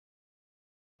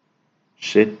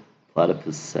Shit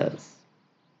Platypus Says,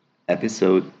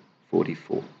 Episode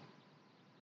 44.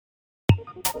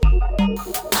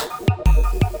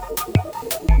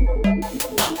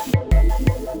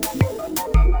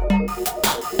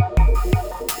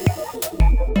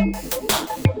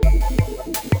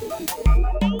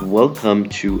 Welcome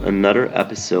to another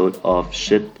episode of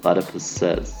Shit Platypus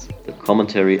Says, the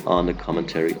commentary on the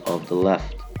commentary of the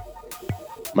left.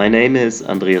 My name is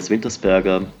Andreas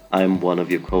Wintersberger. I'm one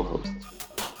of your co-hosts.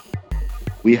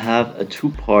 We have a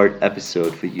two-part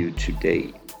episode for you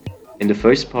today. In the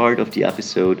first part of the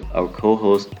episode, our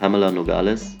co-host Pamela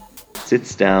Nogales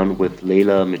sits down with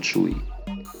Leila Mechui.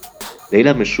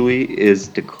 Leila Mechui is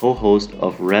the co-host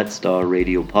of Red Star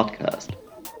Radio podcast.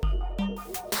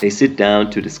 They sit down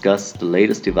to discuss the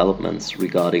latest developments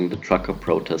regarding the trucker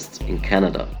protests in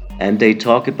Canada. And they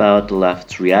talk about the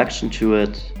left's reaction to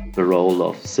it, the role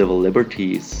of civil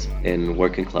liberties in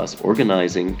working class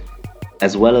organizing,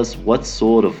 as well as what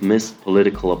sort of missed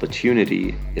political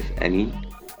opportunity, if any,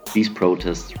 these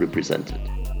protests represented.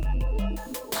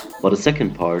 For the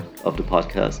second part of the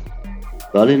podcast,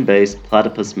 Berlin-based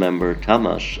Platypus member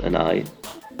Tamas and I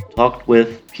talked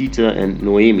with Peter and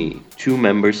Noemi, two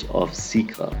members of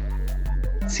SZIKRA.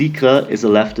 SZIKRA is a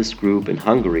leftist group in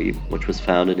Hungary, which was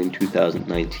founded in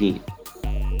 2019.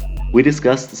 We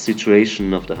discussed the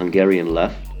situation of the Hungarian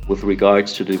left with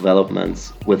regards to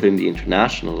developments within the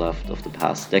international left of the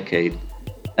past decade,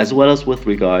 as well as with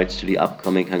regards to the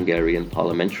upcoming Hungarian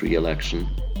parliamentary election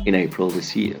in April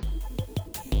this year.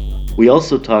 We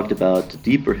also talked about the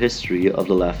deeper history of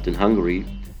the left in Hungary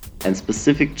and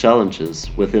specific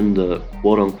challenges within the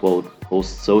quote-unquote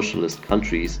post-socialist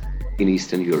countries in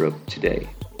Eastern Europe today.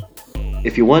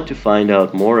 If you want to find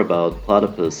out more about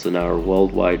Platypus and our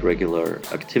worldwide regular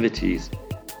activities,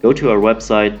 go to our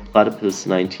website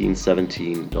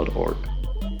platypus1917.org.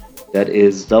 That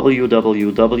is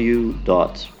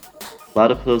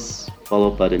www.platypus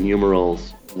followed by the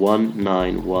numerals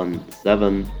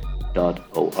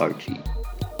 1917.org.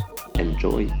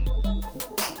 Enjoy.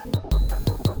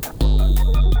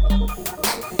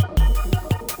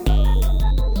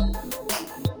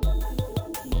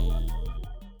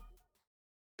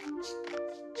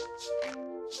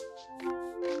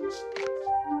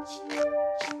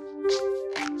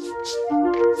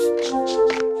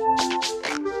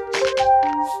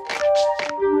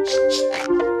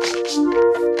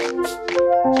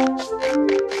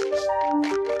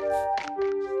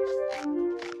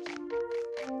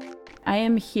 I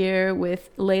am here with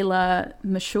Leila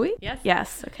Mechui. Yes.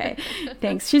 Yes. Okay.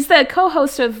 Thanks. She's the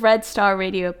co-host of Red Star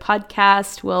Radio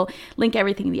podcast. We'll link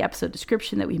everything in the episode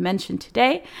description that we mentioned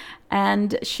today.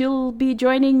 And she'll be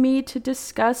joining me to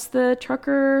discuss the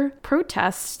trucker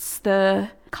protests, the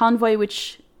convoy,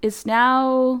 which is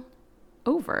now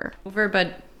over. Over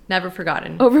but never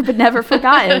forgotten. Over but never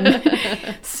forgotten.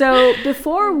 So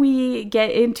before we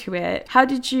get into it, how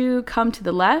did you come to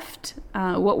the left?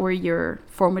 What were your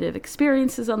formative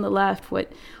experiences on the left?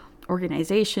 What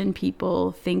organization,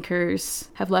 people, thinkers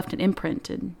have left an imprint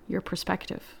in your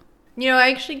perspective?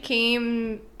 I actually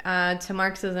came to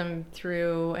Marxism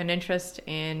through an interest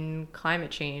in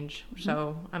climate change. Mm-hmm.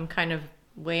 So I'm kind of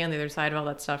way on the other side of all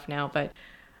that stuff now, but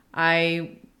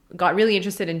I got really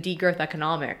interested in degrowth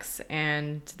economics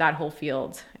and that whole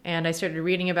field. And I started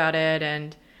reading about it,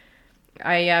 and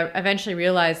I eventually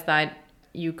realized that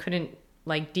you couldn't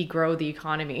degrow the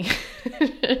economy.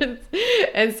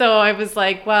 And so I was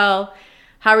like, well,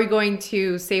 how are we going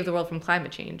to save the world from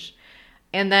climate change?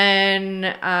 And then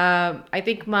I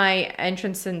think my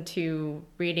entrance into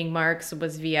reading Marx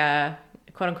was via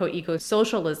quote unquote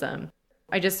eco-socialism.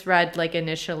 I just read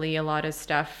initially a lot of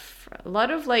stuff, a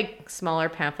lot of smaller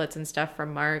pamphlets and stuff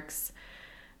from Marx.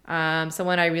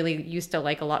 Someone I really used to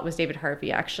like a lot was David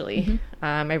Harvey, actually.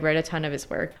 Mm-hmm. I read a ton of his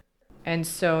work. And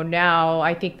so now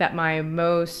I think that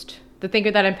the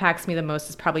thinker that impacts me the most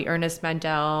is probably Ernest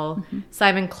Mandel. Mm-hmm.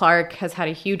 Simon Clark has had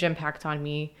a huge impact on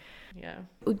me. Yeah.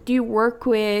 Do you work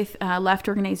with left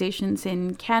organizations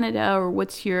in Canada, or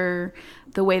what's the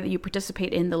way that you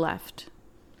participate in the left?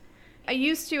 I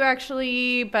used to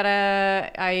actually, but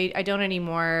I don't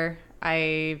anymore.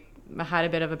 I had a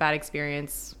bit of a bad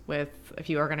experience with a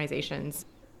few organizations.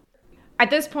 At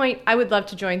this point, I would love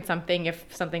to join something if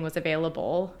something was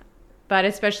available, but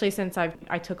especially since I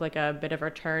took a bit of a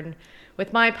turn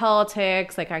with my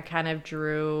politics, I kind of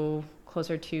drew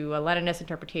closer to a Leninist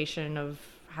interpretation of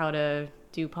how to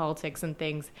do politics and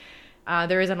things.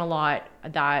 There isn't a lot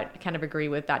that kind of agree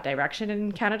with that direction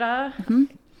in Canada. Mm-hmm.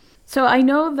 So I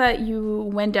know that you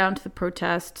went down to the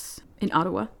protests in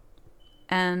Ottawa.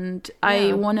 and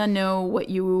I want to know what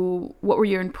were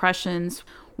your impressions?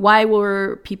 Why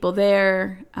were people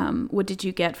there? What did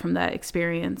you get from that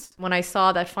experience? When I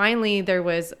saw that finally there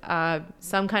was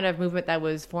some kind of movement that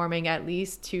was forming, at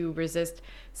least to resist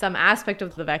some aspect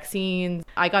of the vaccine,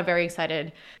 I got very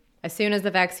excited. As soon as the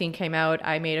vaccine came out,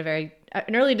 I made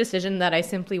an early decision that I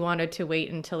simply wanted to wait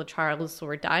until the trials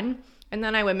were done, and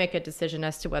then I would make a decision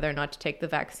as to whether or not to take the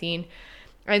vaccine.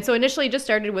 And so initially it just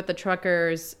started with the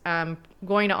truckers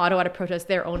going to Ottawa to protest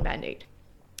their own mandate.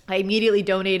 I immediately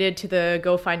donated to the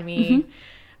GoFundMe.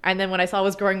 And then when I saw it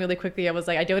was growing really quickly, I was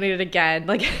like, I donated again.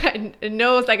 Like,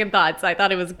 no second thoughts. I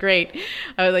thought it was great.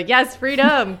 I was like, yes,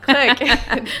 freedom, click.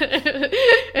 And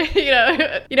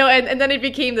then it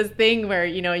became this thing where,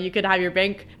 you could have your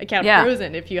bank account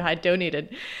frozen if you had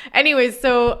donated. Anyways,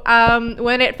 so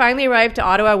when it finally arrived to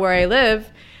Ottawa, where I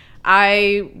live,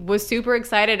 I was super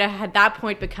excited. It had at that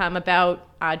point become about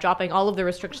dropping all of the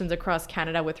restrictions across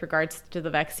Canada with regards to the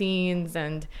vaccines.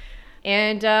 And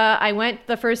I went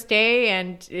the first day,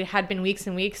 and it had been weeks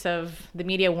and weeks of the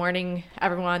media warning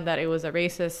everyone that it was a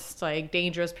racist,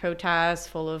 dangerous protest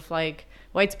full of white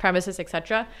supremacists,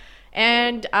 etc.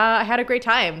 And I had a great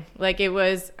time. It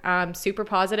was super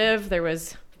positive. There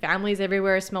was families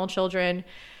everywhere, small children.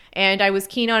 And I was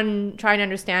keen on trying to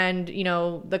understand,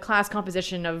 the class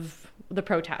composition of the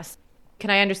protest. Can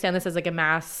I understand this as a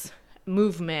mass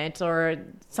movement or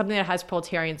something that has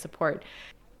proletarian support?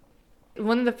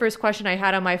 One of the first questions I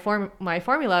had on my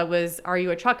formula was, are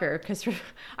you a trucker? Because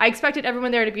I expected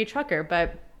everyone there to be a trucker,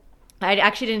 but I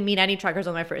actually didn't meet any truckers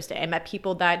on my first day. I met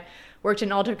people that worked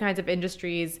in all different kinds of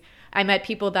industries. I met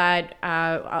people that,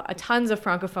 tons of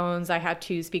francophones. I had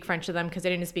to speak French to them because they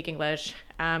didn't speak English,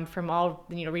 from all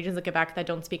regions of Quebec that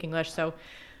don't speak English. So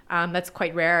that's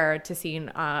quite rare to see in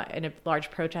a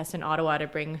large protest in Ottawa, to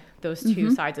bring those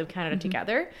two sides of Canada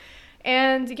together.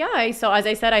 And so as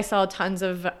I said, I saw tons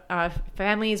of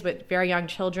families with very young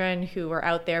children who were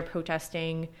out there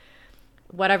protesting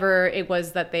whatever it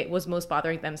was that was most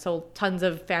bothering them. So tons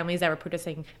of families that were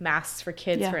protesting masks for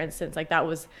kids, for instance, that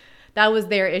was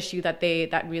their issue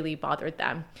that really bothered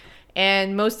them.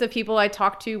 And most of the people I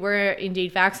talked to were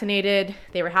indeed vaccinated.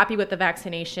 They were happy with the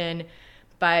vaccination,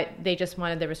 but they just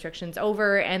wanted the restrictions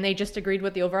over. And they just agreed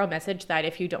with the overall message that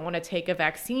if you don't want to take a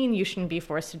vaccine, you shouldn't be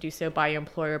forced to do so by your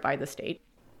employer or by the state.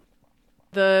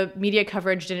 The media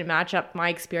coverage didn't match up my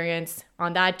experience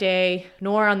on that day,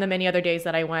 nor on the many other days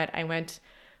that I went. I went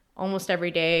almost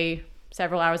every day,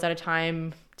 several hours at a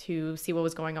time, to see what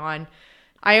was going on.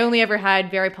 I only ever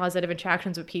had very positive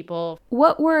interactions with people.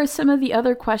 What were some of the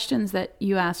other questions that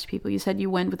you asked people? You said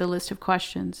you went with a list of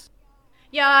questions.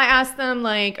 Yeah, I asked them,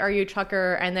 are you a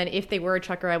trucker? And then if they were a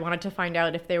trucker, I wanted to find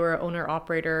out if they were an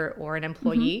owner-operator or an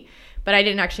employee. But I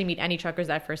didn't actually meet any truckers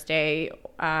that first day,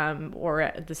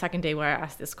 or the second day where I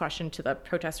asked this question to the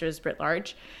protesters writ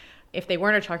large. If they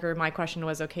weren't a trucker, my question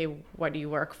was, okay, what do you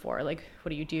work for? What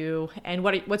do you do? And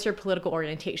what's your political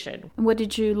orientation? What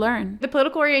did you learn? The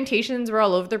political orientations were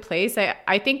all over the place.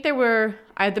 I think the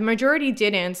majority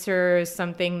did answer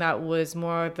something that was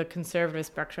more the conservative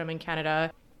spectrum in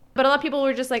Canada. But a lot of people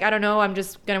were just I don't know, I'm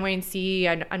just going to wait and see.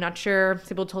 I'm not sure.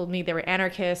 People told me they were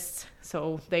anarchists,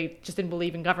 so they just didn't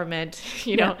believe in government,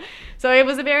 know. So it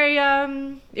was a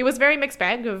very mixed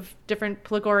bag of different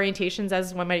political orientations,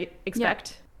 as one might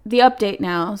expect. The update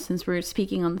now, since we're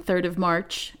speaking on the 3rd of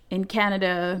March, in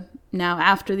Canada, now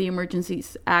after the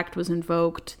Emergencies Act was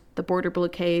invoked, the border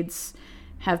blockades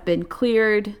have been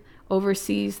cleared.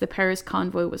 Overseas, the Paris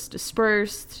convoy was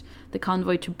dispersed. The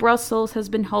convoy to Brussels has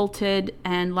been halted.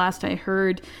 And last I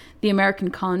heard, the American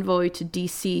convoy to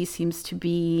DC seems to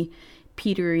be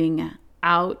petering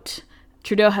out.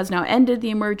 Trudeau has now ended the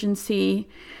emergency,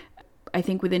 I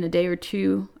think within a day or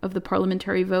two of the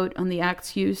parliamentary vote on the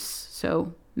act's use.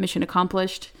 So mission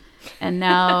accomplished. And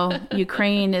now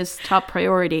Ukraine is top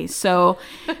priority. So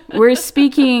we're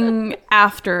speaking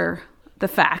after the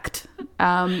fact.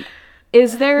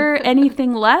 Is there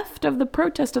anything left of the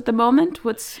protest at the moment?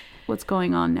 What's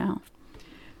going on now?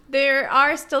 There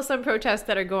are still some protests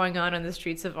that are going on the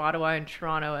streets of Ottawa and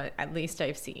Toronto, at least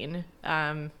I've seen,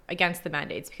 against the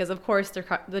mandates. Because, of course,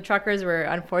 the truckers were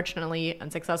unfortunately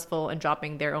unsuccessful in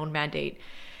dropping their own mandate.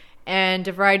 And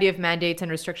a variety of mandates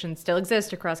and restrictions still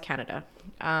exist across Canada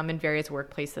in various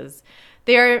workplaces.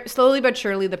 They are slowly but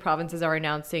surely, the provinces are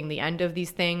announcing the end of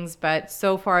these things. But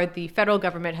so far, the federal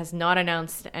government has not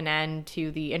announced an end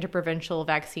to the interprovincial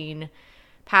vaccine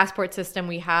passport system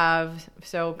we have.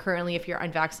 So currently, if you're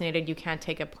unvaccinated, you can't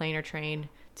take a plane or train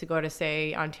to go to,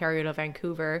 say, Ontario to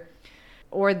Vancouver,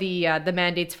 or the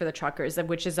mandates for the truckers,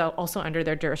 which is also under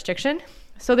their jurisdiction.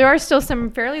 So there are still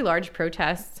some fairly large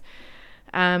protests.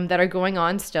 that are going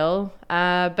on still.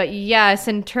 But yes,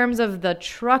 in terms of the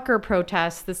trucker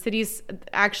protests, the city's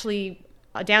actually,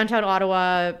 downtown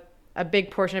Ottawa, a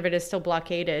big portion of it is still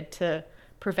blockaded to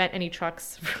prevent any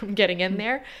trucks from getting in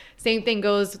there. Same thing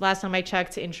goes, last time I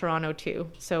checked, in Toronto too.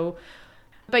 So,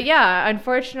 but yeah,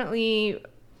 unfortunately,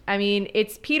 I mean,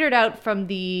 it's petered out from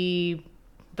the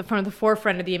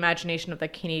forefront of the imagination of the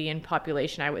Canadian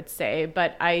population, I would say.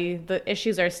 But the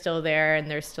issues are still there, and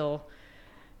they're still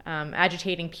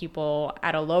agitating people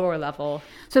at a lower level.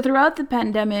 So throughout the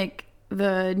pandemic,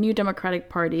 the New Democratic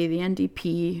Party, the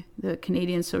NDP, the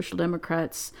Canadian Social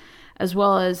Democrats, as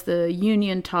well as the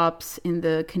union tops in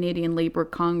the Canadian Labour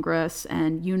Congress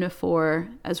and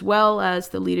Unifor, as well as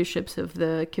the leaderships of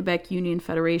the Quebec Union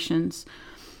Federations,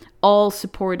 all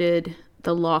supported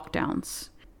the lockdowns.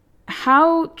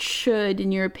 How should,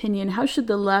 in your opinion, how should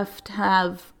the left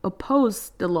have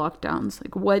opposed the lockdowns?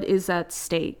 Like, what is at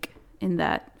stake in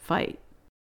that fight?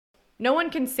 No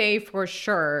one can say for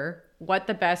sure what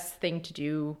the best thing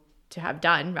to have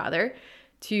done,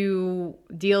 to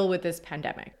deal with this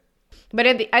pandemic. But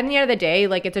at the end of the day,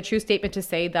 like, it's a true statement to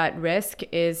say that risk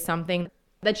is something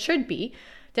that should be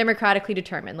democratically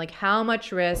determined. Like, how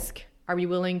much risk are we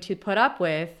willing to put up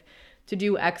with to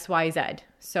do X, Y, Z?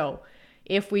 So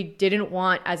if we didn't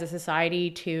want as a society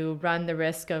to run the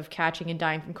risk of catching and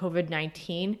dying from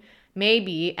COVID-19,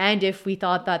 maybe, and if we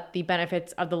thought that the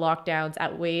benefits of the lockdowns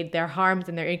outweighed their harms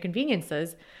and their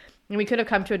inconveniences, then we could have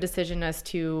come to a decision as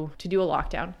to do a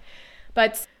lockdown.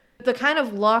 But the kind of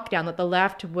lockdown that the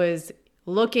left was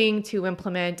looking to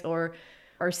implement or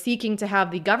seeking to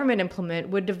have the government implement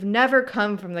would have never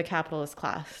come from the capitalist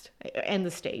class and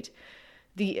the state.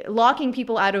 The locking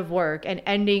people out of work and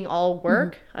ending all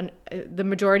work, the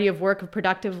majority of work of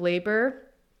productive labor,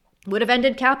 would have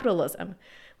ended capitalism,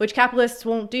 which capitalists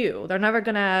won't do. They're never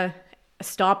going to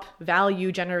stop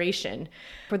value generation.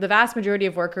 For the vast majority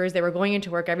of workers, they were going into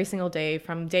work every single day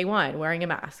from day one, wearing a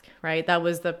mask, right? That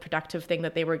was the productive thing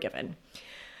that they were given.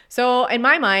 So in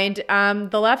my mind,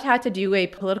 the left had to do a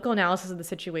political analysis of the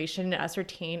situation,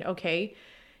 ascertain, okay,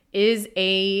 is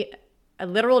a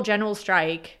literal general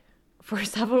strike for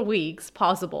several weeks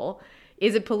possible?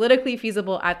 Is it politically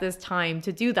feasible at this time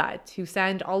to do that, to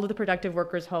send all of the productive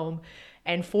workers home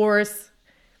and force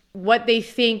what they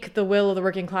think the will of the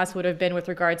working class would have been with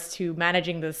regards to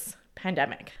managing this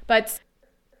pandemic? But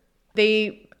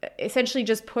they essentially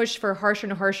just pushed for harsher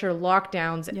and harsher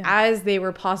lockdowns as they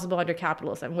were possible under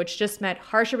capitalism, which just meant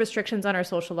harsher restrictions on our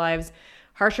social lives,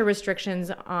 harsher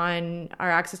restrictions on our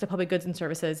access to public goods and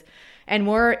services, and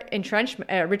more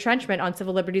retrenchment on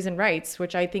civil liberties and rights,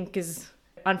 which I think is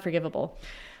unforgivable.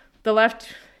 The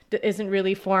left isn't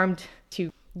really formed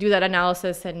to do that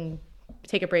analysis and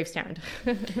take a brave stand.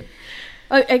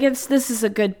 I guess this is a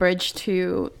good bridge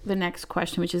to the next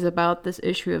question, which is about this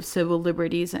issue of civil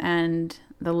liberties and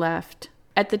the left.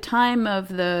 At the time of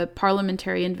the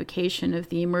parliamentary invocation of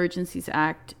the Emergencies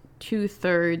Act,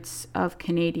 2/3 of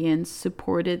Canadians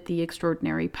supported the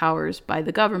extraordinary powers by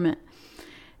the government.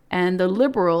 And the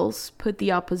Liberals put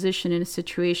the opposition in a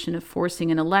situation of forcing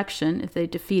an election if they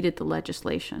defeated the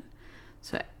legislation.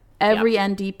 So every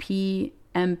NDP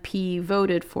MP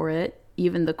voted for it,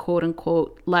 even the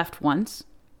quote-unquote left ones.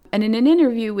 And in an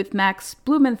interview with Max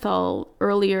Blumenthal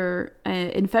earlier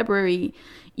in February,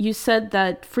 you said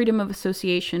that freedom of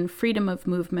association, freedom of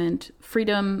movement,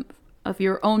 freedom of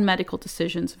your own medical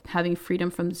decisions, having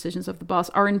freedom from decisions of the boss,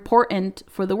 are important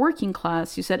for the working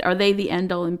class. You said, are they the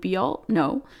end-all and be-all?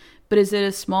 No. But is it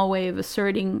a small way of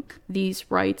asserting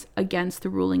these rights against the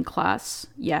ruling class?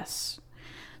 Yes.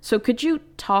 So could you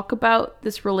talk about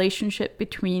this relationship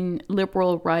between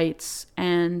liberal rights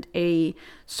and a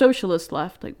socialist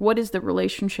left? Like, what is the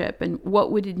relationship, and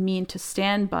what would it mean to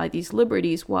stand by these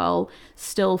liberties while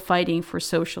still fighting for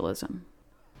socialism?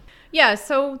 Yeah,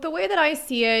 so the way that I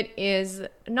see it is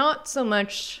not so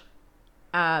much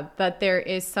that there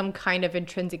is some kind of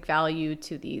intrinsic value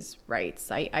to these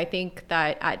rights. I think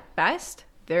that at best,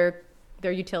 they're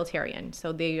utilitarian.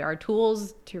 So they are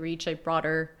tools to reach a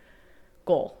broader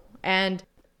goal. And,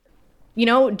 you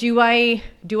know, do I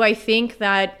think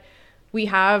that we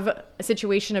have a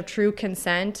situation of true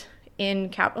consent in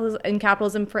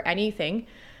capitalism for anything?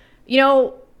 You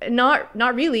know,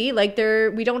 not really. Like,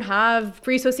 we don't have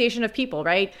free association of people,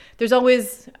 right? There's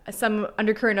always some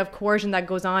undercurrent of coercion that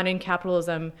goes on in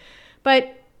capitalism.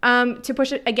 But to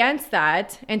push it against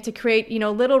that and to create, you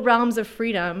know, little realms of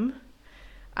freedom,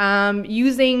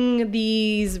 using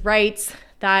these rights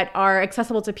that are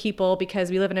accessible to people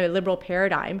because we live in a liberal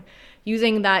paradigm,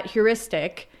 using that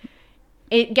heuristic,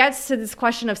 it gets to this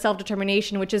question of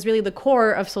self-determination, which is really the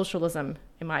core of socialism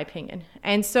in my opinion.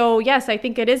 And so, yes, I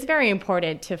think it is very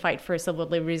important to fight for civil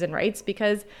liberties and rights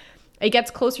because it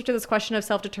gets closer to this question of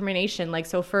self-determination. Like,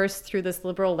 so first through this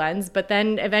liberal lens, but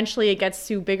then eventually it gets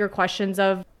to bigger questions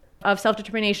of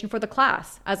self-determination for the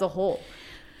class as a whole.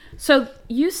 So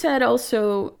you said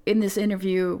also in this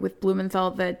interview with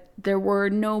Blumenthal that there were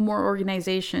no more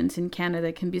organizations in Canada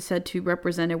that can be said to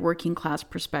represent a working class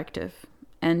perspective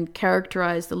and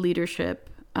characterize the leadership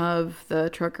of the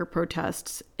trucker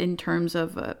protests in terms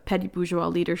of petty bourgeois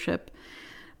leadership.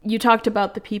 You talked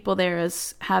about the people there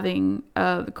as having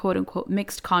a quote-unquote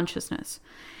mixed consciousness.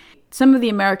 Some of the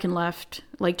American left,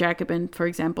 like Jacobin, for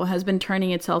example, has been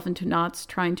turning itself into knots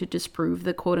trying to disprove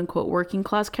the quote-unquote working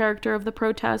class character of the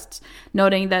protests,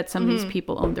 noting that some of these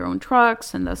people own their own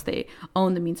trucks and thus they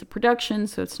own the means of production,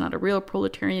 so it's not a real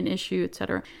proletarian issue,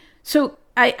 etc. So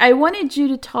I wanted you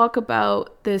to talk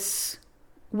about this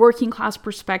working class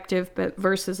perspective but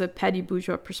versus a petty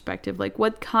bourgeois perspective. Like,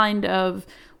 what kind of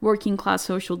working class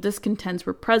social discontents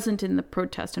were present in the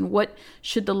protest, and what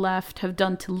should the left have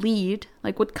done to lead?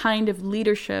 Like, what kind of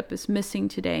leadership is missing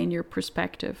today in your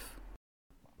perspective?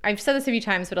 I've said this a few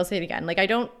times, but I'll say it again. Like, I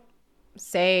don't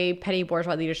say petty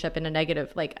bourgeois leadership in a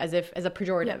negative, like as a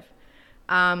pejorative.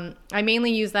 Yeah. I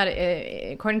mainly use that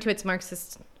according to its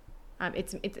Marxist,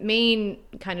 its main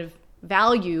kind of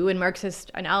value in Marxist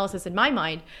analysis in my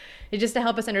mind is just to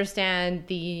help us understand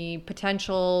the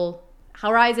potential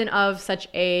horizon of such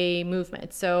a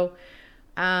movement. So,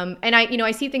 and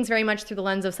I see things very much through the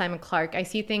lens of Simon Clark. I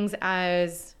see things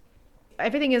as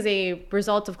everything is a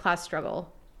result of class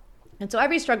struggle. And so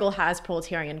every struggle has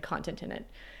proletarian content in it.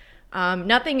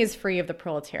 Nothing is free of the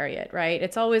proletariat, right?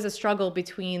 It's always a struggle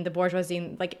between the bourgeoisie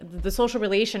and like the social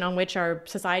relation on which our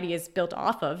society is built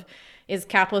off of is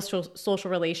capitalist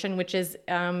social relation, which is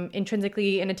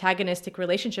intrinsically an antagonistic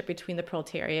relationship between the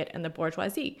proletariat and the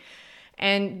bourgeoisie.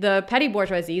 And the petty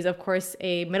bourgeoisie is, of course,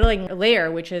 a middling layer,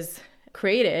 which is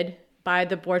created by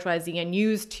the bourgeoisie and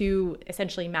used to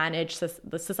essentially manage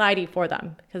the society for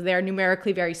them because they are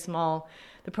numerically very small.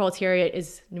 The proletariat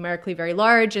is numerically very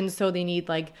large, and so they need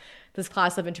like this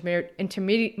class of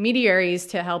intermediaries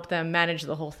to help them manage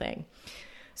the whole thing.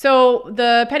 So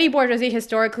the petty bourgeoisie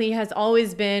historically has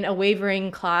always been a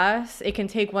wavering class. It can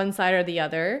take one side or the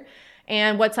other.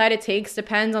 And what side it takes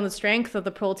depends on the strength of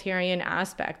the proletarian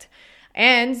aspect.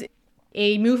 And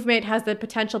a movement has the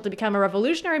potential to become a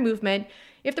revolutionary movement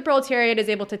if the proletariat is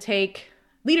able to take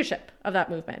leadership of that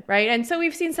movement, right? And so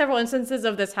we've seen several instances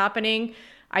of this happening.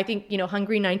 I think,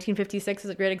 Hungary 1956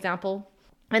 is a great example.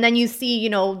 And then you see,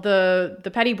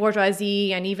 the petty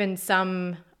bourgeoisie and even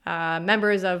some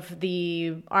members of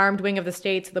the armed wing of the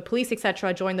state, so the police,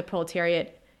 etc., join the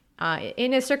proletariat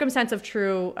in a circumstance of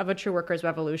a true workers'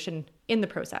 revolution in the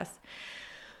process.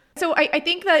 So I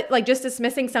think that like just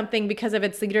dismissing something because of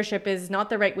its leadership is not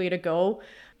the right way to go.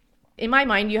 In my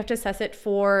mind, you have to assess it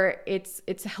for its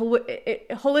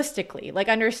holistically, like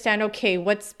understand, okay,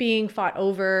 what's being fought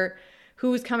over,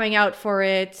 who's coming out for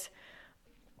it,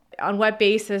 on what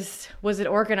basis was it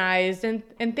organized,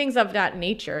 and things of that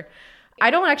nature. I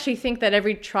don't actually think that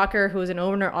every trucker who's an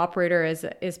owner-operator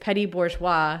is petty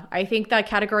bourgeois. I think that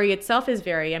category itself is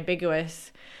very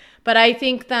ambiguous. But I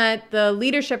think that the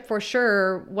leadership for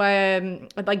sure, when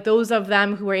like those of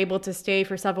them who were able to stay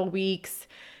for several weeks,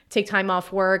 take time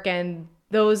off work, and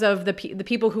those of the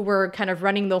people who were kind of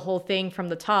running the whole thing from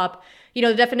the top,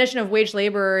 the definition of wage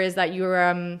laborer is that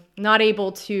you're not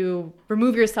able to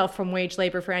remove yourself from wage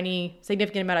labor for any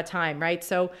significant amount of time, right?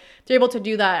 So they're able to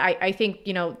do that. I think,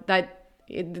 that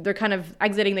they're kind of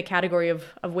exiting the category of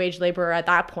wage laborer at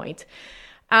that point.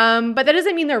 But that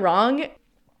doesn't mean they're wrong.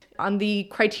 On the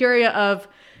criteria of,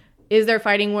 is there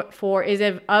fighting for, is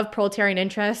it of proletarian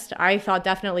interest? I thought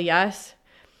definitely yes.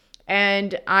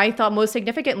 And I thought most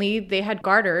significantly, they had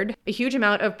garnered a huge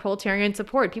amount of proletarian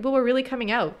support. People were really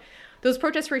coming out. Those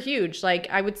protests were huge. Like,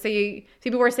 I would say,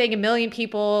 people were saying 1 million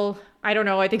people. I don't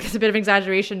know. I think it's a bit of an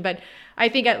exaggeration, but I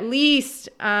think at least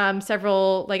at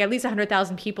least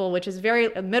 100,000 people, which is very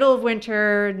middle of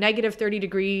winter, negative 30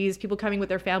 degrees, people coming with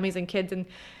their families and kids. And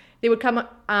they would come,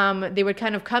 they would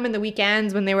kind of come in the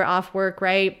weekends when they were off work,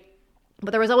 right?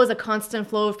 But there was always a constant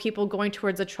flow of people going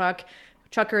towards a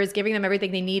truckers giving them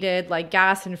everything they needed, like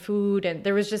gas and food. And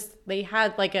there was just, they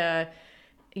had like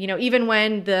even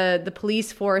when the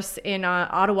police force in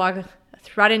Ottawa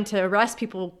threatened to arrest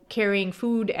people carrying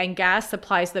food and gas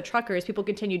supplies to the truckers, people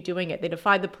continued doing it. They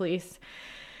defied the police.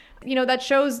 That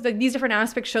shows that these different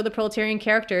aspects show the proletarian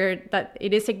character, that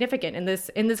it is significant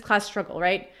in this class struggle,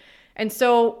 right? And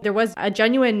so there was a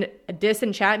genuine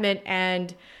disenchantment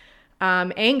and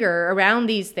anger around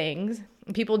these things.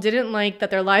 People didn't like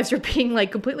that their lives were being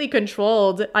like completely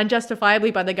controlled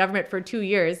unjustifiably by the government for 2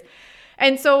 years.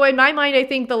 And so in my mind, I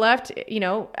think the left,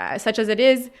 such as it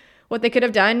is, what they could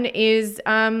have done is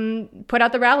put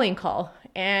out the rallying call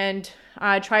and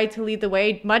tried to lead the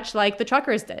way, much like the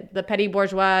truckers did, the petty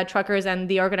bourgeois truckers and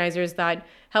the organizers that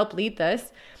helped lead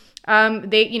this.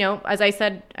 They, as I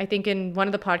said, I think in one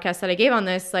of the podcasts that I gave on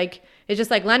this, like, it's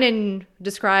just like Lenin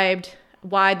described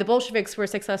why the Bolsheviks were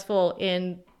successful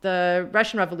in the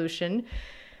Russian Revolution,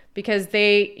 because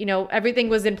they, everything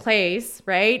was in place,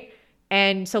 right?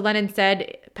 And so Lenin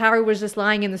said power was just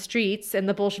lying in the streets and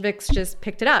the Bolsheviks just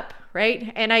picked it up,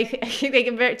 right? And I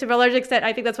think to a large extent,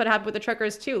 I think that's what happened with the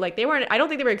truckers too. Like I don't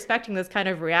think they were expecting this kind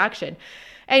of reaction.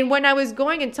 And when I was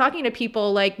going and talking to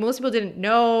people, like most people didn't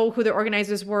know who the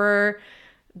organizers were.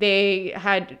 They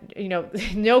had,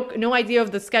 no idea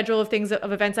of the schedule of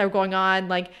events that were going on.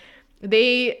 Like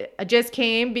they just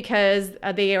came because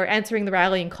they are answering the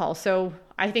rallying call. So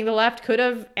I think the left could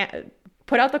have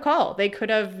put out the call. They could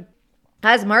have,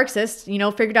 as Marxists,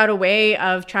 figured out a way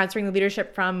of transferring the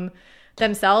leadership from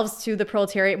themselves to the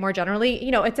proletariat more generally.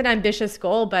 It's an ambitious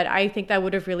goal, but I think that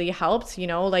would have really helped,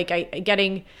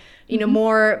 getting,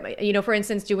 more, for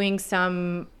instance,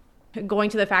 going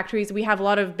to the factories. We have a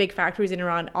lot of big factories in and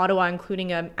around Ottawa,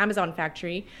 including an Amazon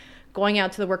factory, going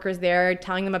out to the workers there,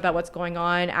 telling them about what's going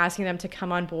on, asking them to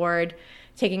come on board,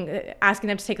 asking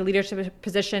them to take a leadership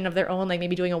position of their own, like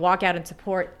maybe doing a walkout and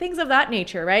support, things of that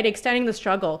nature, right? Extending the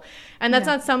struggle. And that's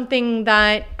not something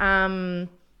that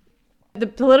the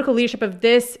political leadership of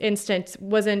this instance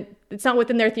it's not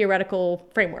within their theoretical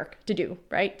framework to do,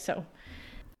 right? So.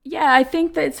 Yeah, I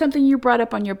think that something you brought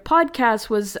up on your podcast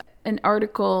was an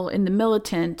article in The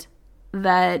Militant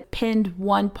that pinned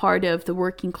one part of the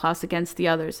working class against the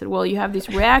other. Said, well, you have these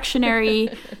reactionary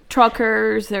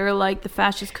truckers, they're like the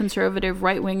fascist conservative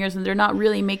right-wingers, and they're not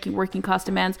really making working class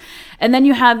demands. And then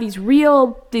you have these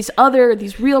real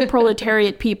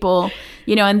proletariat people,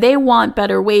 and they want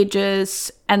better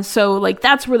wages. And so like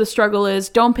that's where the struggle is.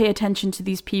 Don't pay attention to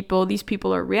these people. These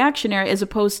people are reactionary, as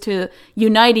opposed to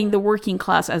uniting the working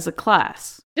class as a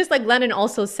class. Just like Lenin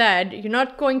also said, you're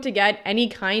not going to get any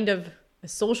kind of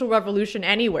social revolution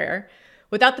anywhere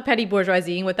without the petty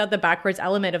bourgeoisie and without the backwards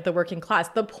element of the working class.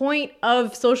 The point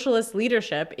of socialist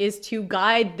leadership is to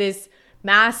guide this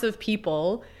mass of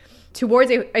people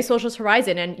towards a socialist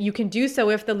horizon. And you can do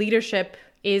so if the leadership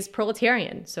is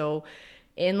proletarian. So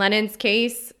in Lenin's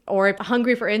case, or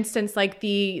Hungary, for instance, like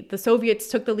the Soviets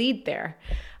took the lead there.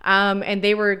 And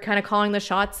they were kind of calling the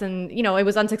shots, and it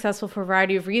was unsuccessful for a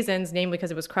variety of reasons, namely because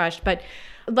it was crushed. But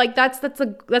like that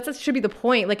should be the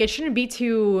point. Like it shouldn't be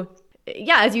to,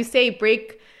 as you say,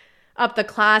 break up the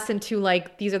class into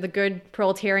like these are the good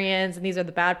proletarians and these are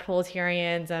the bad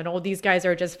proletarians, and all these guys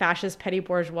are just fascist petty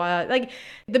bourgeois. Like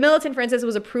The Militant, for instance,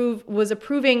 was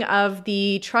approving of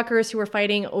the truckers who were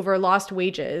fighting over lost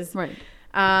wages, right?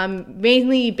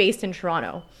 Mainly based in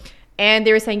Toronto. And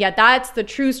they were saying, that's the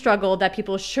true struggle that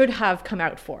people should have come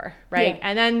out for, right? Yeah.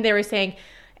 And then they were saying,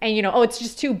 it's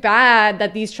just too bad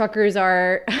that these truckers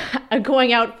are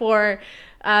going out for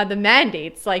the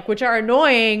mandates, like, which are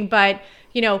annoying, but,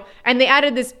 and they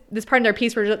added this part in their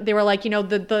piece where they were like,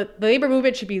 the labor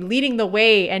movement should be leading the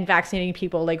way and vaccinating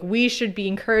people. Like, we should be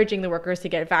encouraging the workers to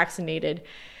get vaccinated.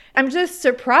 I'm just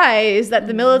surprised that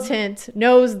The Militant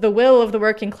knows the will of the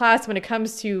working class when it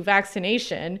comes to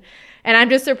vaccination. And I'm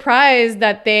just surprised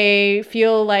that they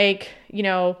feel like,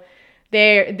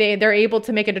 they're able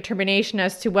to make a determination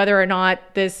as to whether or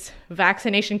not this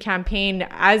vaccination campaign,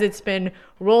 as it's been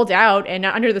rolled out and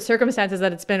under the circumstances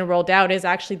that it's been rolled out, is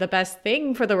actually the best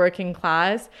thing for the working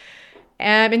class.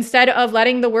 Instead of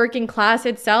letting the working class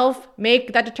itself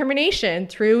make that determination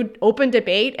through open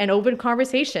debate and open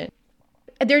conversation.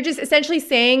 They're just essentially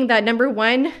saying that, number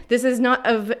one, this is not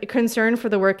of concern for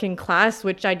the working class,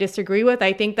 which I disagree with.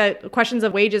 I think that questions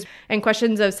of wages and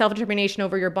questions of self-determination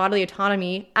over your bodily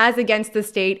autonomy, as against the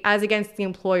state, as against the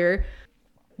employer,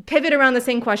 pivot around the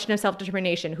same question of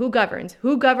self-determination. Who governs?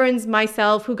 Who governs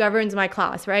myself? Who governs my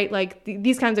class, right? Like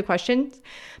these kinds of questions.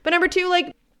 But number two,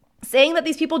 like saying that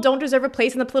these people don't deserve a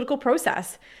place in the political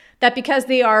process. That because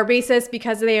they are racist,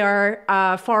 because they are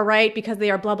far right, because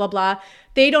they are blah, blah, blah,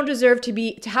 they don't deserve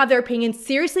to have their opinions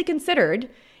seriously considered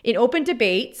in open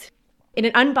debate, in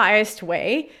an unbiased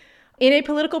way, in a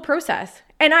political process.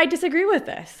 And I disagree with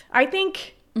this. I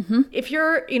think if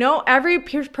you're, every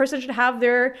person should have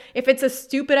if it's a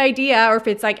stupid idea or if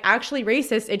it's like actually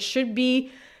racist,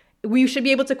 we should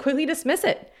be able to quickly dismiss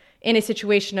it in a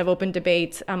situation of open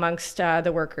debate amongst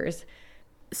the workers.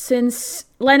 Since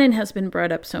Lenin has been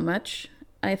brought up so much,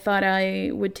 I thought I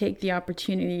would take the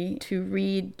opportunity to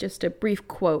read just a brief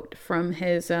quote from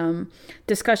his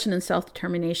discussion in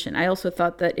self-determination. I also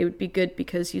thought that it would be good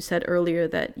because you said earlier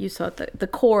that you thought that the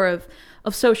core of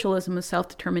socialism is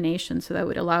self-determination, so that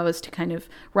would allow us to kind of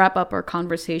wrap up our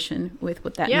conversation with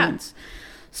what that means.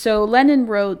 So Lenin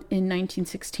wrote in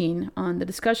 1916 on the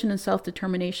discussion in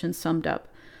self-determination summed up,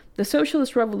 "The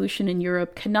socialist revolution in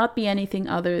Europe cannot be anything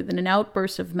other than an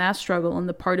outburst of mass struggle on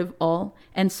the part of all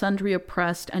and sundry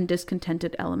oppressed and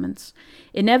discontented elements.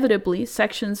 Inevitably,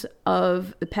 sections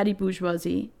of the petty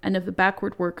bourgeoisie and of the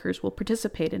backward workers will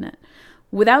participate in it.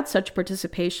 Without such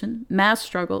participation, mass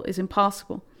struggle is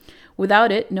impossible.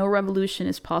 Without it, no revolution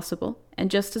is possible,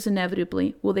 and just as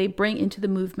inevitably will they bring into the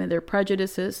movement their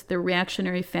prejudices, their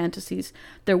reactionary fantasies,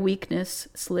 their weakness,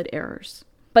 slit errors.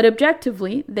 But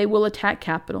objectively, they will attack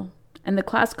capital, and the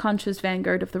class-conscious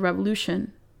vanguard of the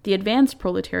revolution, the advanced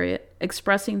proletariat,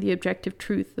 expressing the objective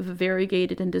truth of a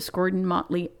variegated and discordant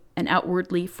motley and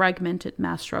outwardly fragmented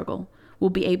mass struggle, will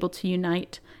be able to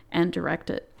unite and direct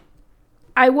it."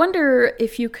 I wonder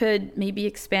if you could maybe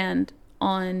expand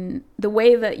on the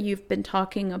way that you've been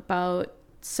talking about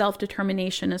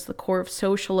self-determination as the core of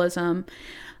socialism,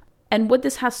 and what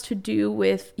this has to do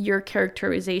with your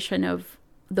characterization of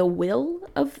the will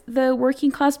of the working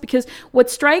class. Because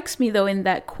what strikes me, though, in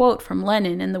that quote from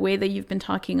Lenin and the way that you've been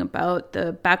talking about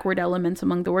the backward elements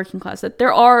among the working class, that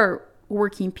there are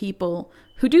working people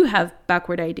who do have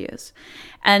backward ideas.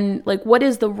 And like, what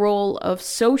is the role of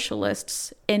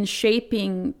socialists in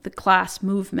shaping the class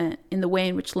movement in the way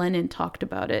in which Lenin talked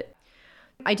about it?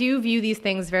 I do view these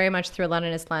things very much through a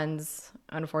Leninist lens,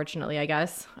 unfortunately, I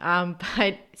guess.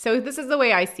 But so this is the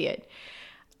way I see it.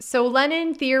 So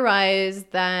Lenin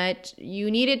theorized that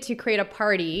you needed to create a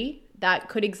party that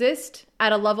could exist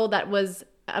at a level that was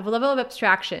a level of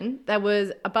abstraction that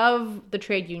was above the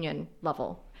trade union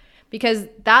level, because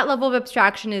that level of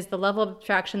abstraction is the level of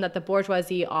abstraction that the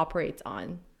bourgeoisie operates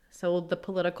on. So the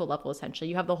political level, essentially,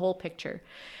 you have the whole picture.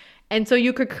 And so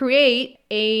you could create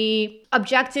a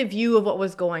objective view of what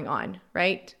was going on,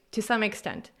 right? To some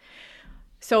extent.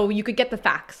 So you could get the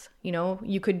facts,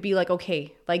 you could be like,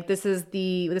 okay, like this is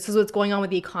what's going on with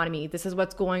the economy. This is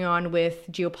what's going on with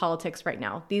geopolitics right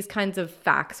now. These kinds of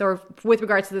facts, or with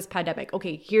regards to this pandemic.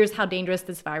 Okay, here's how dangerous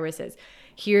this virus is.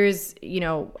 Here's,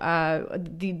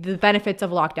 the benefits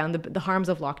of lockdown, the harms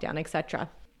of lockdown, etc.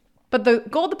 But the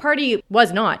goal of the party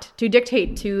was not to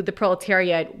dictate to the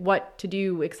proletariat what to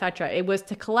do, etc. It was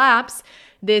to collapse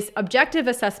this objective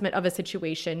assessment of a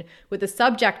situation with the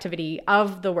subjectivity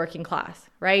of the working class,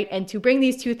 right? And to bring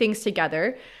these two things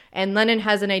together. And Lenin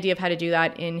has an idea of how to do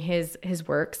that in his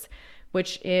works,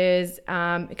 which is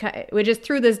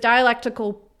through this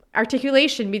dialectical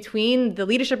articulation between the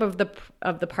leadership of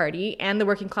the party and the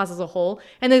working class as a whole,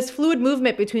 and this fluid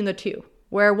movement between the two,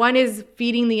 where one is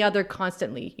feeding the other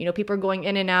constantly. People are going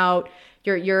in and out.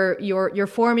 You're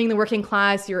forming the working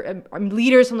class. Your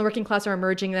leaders from the working class are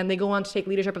emerging. Then they go on to take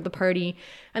leadership of the party,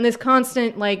 and this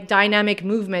constant dynamic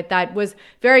movement that was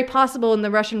very possible in the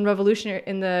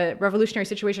revolutionary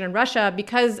situation in Russia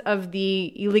because of the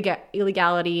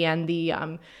illegality and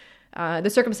the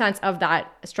circumstance of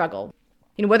that struggle.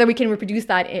 Whether we can reproduce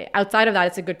that outside of that,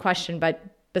 it's a good question, but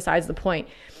besides the point.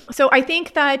 So I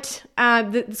think that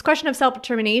this question of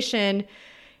self-determination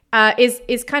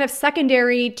is kind of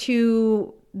secondary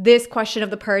to this question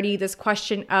of the party, this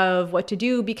question of what to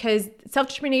do, because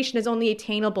self-determination is only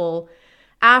attainable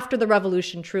after the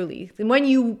revolution, truly. And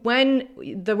when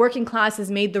the working class is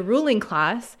made the ruling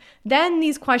class, then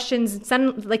these questions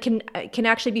can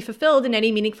actually be fulfilled in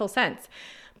any meaningful sense.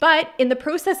 But in the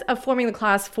process of forming the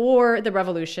class for the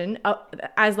revolution,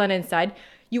 as Lenin said,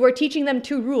 you are teaching them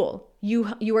to rule.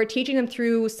 You are teaching them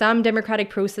through some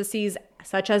democratic processes,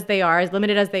 such as they are, as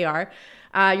limited as they are.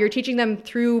 You're teaching them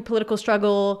through political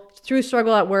struggle, through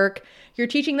struggle at work. You're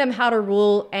teaching them how to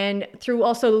rule, and through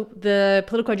also the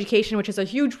political education, which is a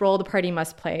huge role the party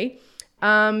must play.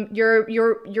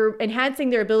 You're enhancing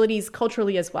their abilities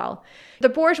culturally as well. The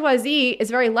bourgeoisie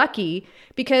is very lucky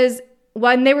because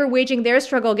when they were waging their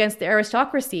struggle against the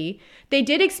aristocracy, they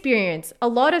did experience a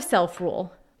lot of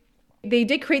self-rule. They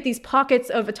did create these pockets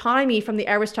of autonomy from the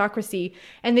aristocracy,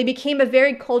 and they became a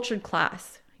very cultured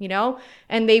class,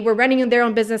 and they were running their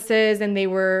own businesses, and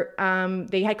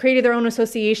they had created their own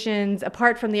associations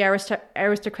apart from the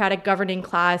aristocratic governing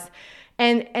class.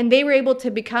 And they were able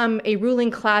to become a ruling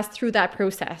class through that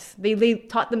process. They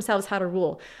taught themselves how to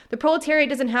rule. The proletariat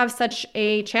doesn't have such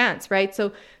a chance, right?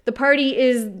 So the party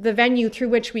is the venue through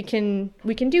which we can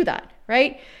do that,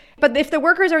 right? But if the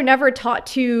workers are never taught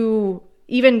to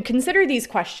even consider these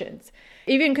questions,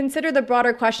 even consider the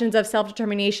broader questions of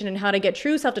self-determination and how to get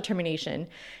true self-determination.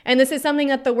 And this is something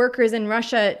that the workers in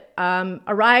Russia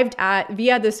arrived at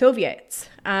via the Soviets.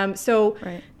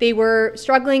 They were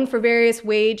struggling for various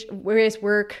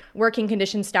working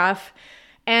condition stuff.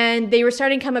 And they were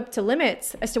starting to come up to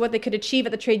limits as to what they could achieve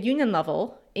at the trade union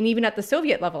level and even at the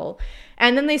Soviet level.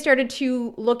 And then they started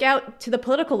to look out to the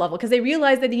political level because they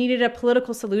realized that they needed a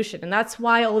political solution. And that's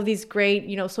why all of these great,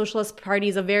 socialist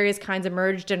parties of various kinds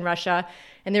emerged in Russia.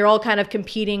 And they're all kind of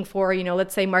competing for,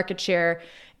 let's say, market share.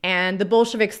 And the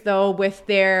Bolsheviks, though, with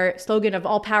their slogan of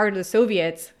all power to the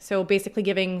Soviets, so basically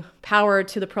giving power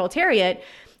to the proletariat,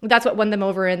 that's what won them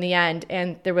over in the end.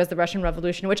 And there was the Russian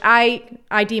Revolution, which I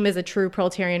deem as a true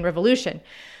proletarian revolution.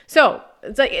 So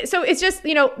it's just,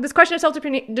 this question of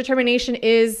self-determination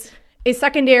is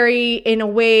secondary in a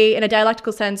way, in a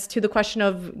dialectical sense, to the question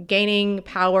of gaining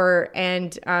power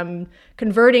and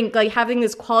converting, like having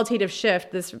this qualitative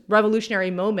shift, this revolutionary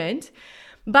moment.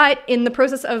 But in the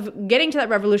process of getting to that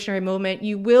revolutionary moment,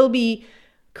 you will be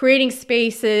creating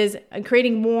spaces and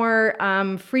creating more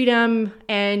freedom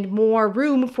and more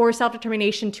room for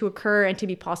self-determination to occur and to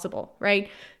be possible, right?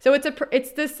 So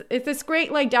it's this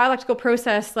great like dialectical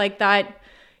process like that,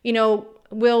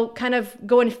 will kind of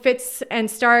go in fits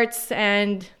and starts,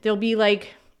 and there'll be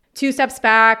like 2 steps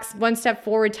back, 1 step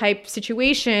forward type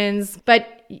situations.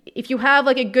 But if you have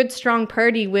like a good, strong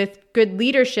party with good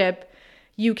leadership,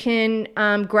 you can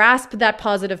grasp that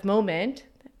positive moment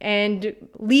and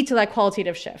lead to that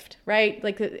qualitative shift, right?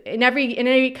 Like in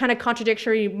every kind of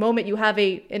contradictory moment you have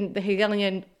in the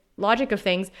Hegelian logic of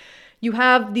things, you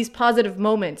have these positive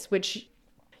moments which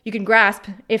you can grasp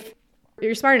if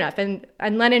you're smart enough. And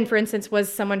Lenin, for instance,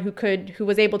 was someone who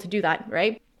was able to do that,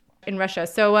 right? In Russia.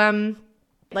 So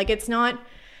it's not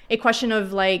a question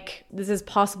of like, this is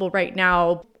possible right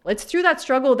now. It's through that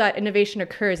struggle that innovation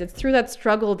occurs. It's through that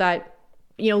struggle that,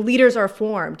 leaders are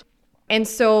formed. And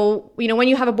so, when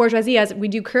you have a bourgeoisie, as we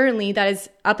do currently, that is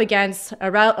up against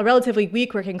a relatively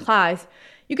weak working class,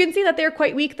 you can see that they're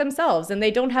quite weak themselves and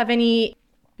they don't have any,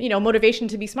 motivation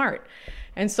to be smart.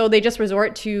 And so they just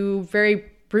resort to very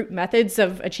brute methods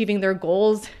of achieving their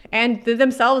goals. And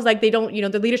themselves, like they don't,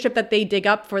 the leadership that they dig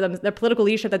up for them, the political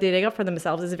leadership that they dig up for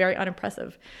themselves is very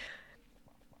unimpressive.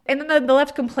 And then the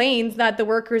left complains that the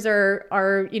workers are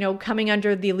coming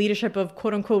under the leadership of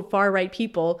quote unquote far right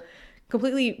people.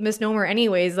 Completely misnomer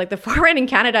anyways. Like the far right in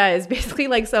Canada is basically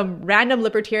like some random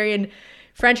libertarian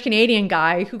French Canadian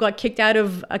guy who got kicked out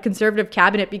of a conservative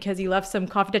cabinet because he left some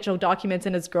confidential documents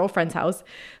in his girlfriend's house.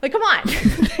 Like, come on.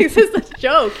 This is a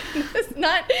joke. It's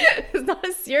not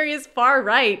a serious far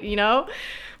right,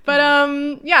 But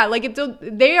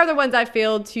they are the ones that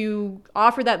failed to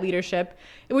offer that leadership,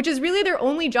 which is really their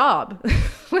only job.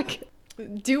 Like,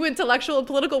 do intellectual and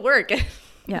political work.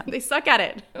 Yeah. They suck at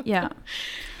it. Yeah.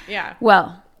 Yeah.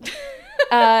 Well,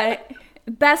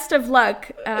 best of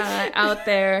luck out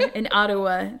there in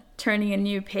Ottawa, turning a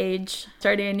new page,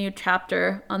 starting a new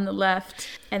chapter on the left.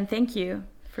 And thank you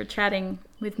for chatting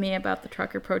with me about the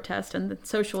trucker protest and the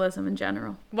socialism in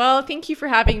general. Well, thank you for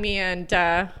having me, and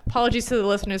apologies to the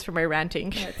listeners for my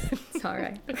ranting. It's all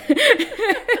right.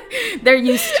 They're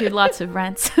used to lots of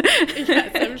rants.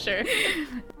 Yes, I'm sure.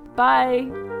 Bye.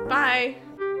 Bye.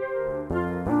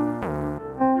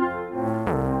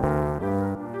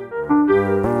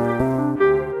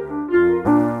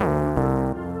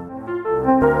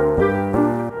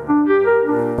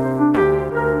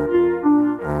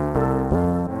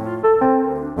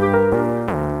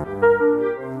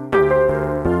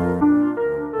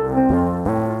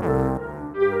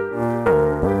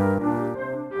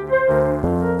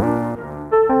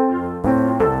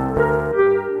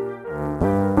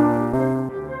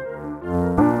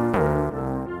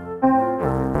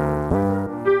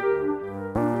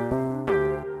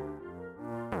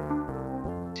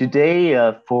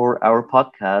 Today, for our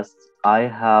podcast, I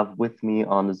have with me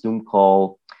on the Zoom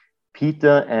call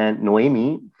Peter and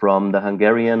Noemi from the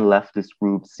Hungarian leftist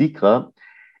group Szikra,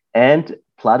 and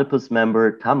Platypus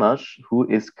member Tamás, who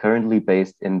is currently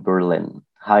based in Berlin.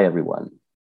 Hi, everyone.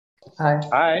 Hi.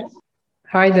 Hi.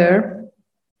 Hi there.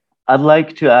 I'd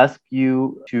like to ask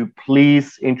you to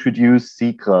please introduce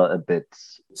Szikra a bit.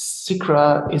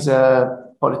 Szikra is a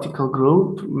political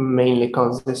group mainly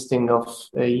consisting of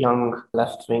young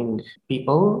left-wing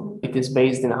people. It is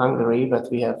based in Hungary, but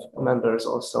we have members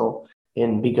also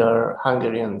in bigger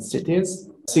Hungarian cities.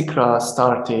 Szikra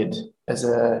started as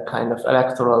a kind of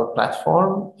electoral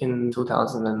platform in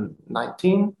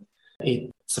 2019.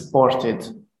 It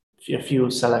supported a few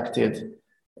selected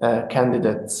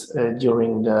candidates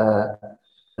during the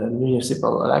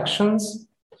municipal elections.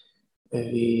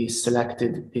 We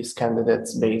selected these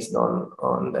candidates based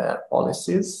on their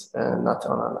policies, not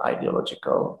on an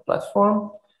ideological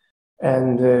platform.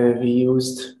 And we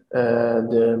used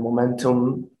the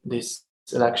momentum this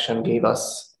election gave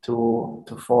us to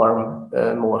form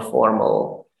a more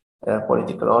formal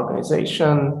political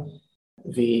organization.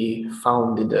 We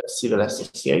founded a civil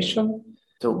association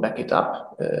to back it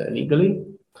up legally.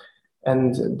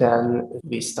 And then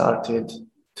we started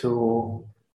to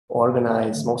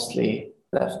organize mostly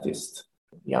leftist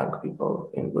young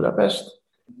people in Budapest.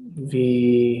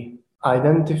 We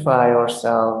identify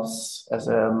ourselves as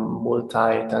a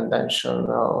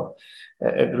multi-tendentional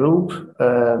group,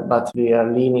 but we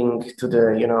are leaning to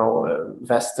the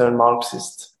Western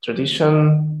Marxist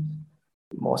tradition.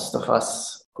 Most of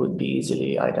us could be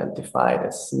easily identified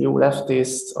as new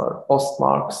leftists or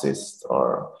post-Marxist,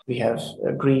 or we have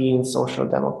a green social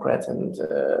democrat and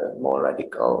more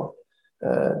radical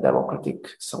democratic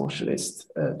socialist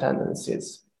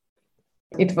tendencies.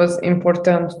 It was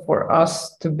important for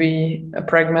us to be a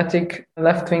pragmatic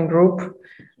left-wing group,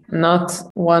 not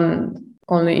one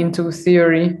only into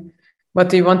theory,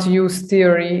 but we want to use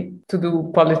theory to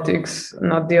do politics,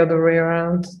 not the other way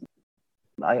around.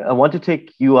 I want to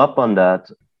take you up on that.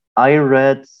 I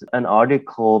read an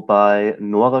article by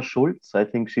Nora Schulz. I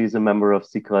think she's a member of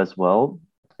SICRA as well.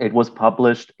 It was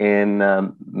published in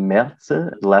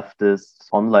Merze, leftist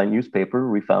online newspaper,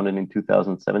 refounded in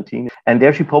 2017. And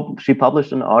there she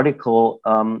published an article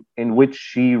in which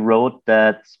she wrote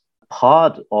that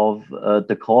part of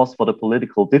the cause for the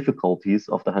political difficulties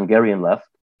of the Hungarian left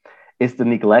is the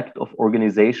neglect of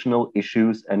organizational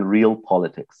issues and real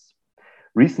politics.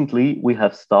 Recently, we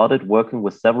have started working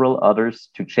with several others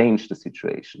to change the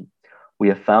situation. We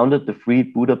have founded the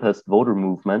Freed Budapest Voter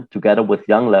Movement together with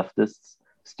young leftists,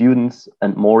 students,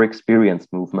 and more experienced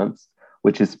movements,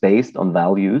 which is based on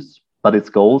values, but its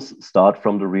goals start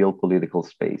from the real political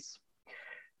space.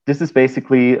 This is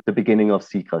basically the beginning of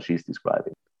SICRA she's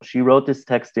describing. She wrote this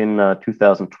text in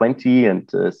 2020, and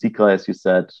SICRA, as you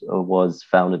said, was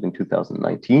founded in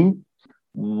 2019.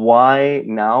 Why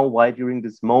now? Why during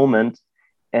this moment?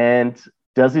 And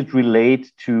does it relate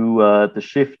to the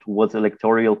shift towards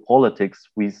electoral politics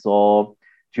we saw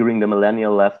during the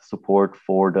millennial left support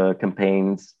for the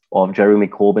campaigns of Jeremy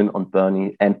Corbyn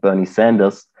and Bernie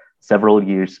Sanders several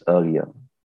years earlier?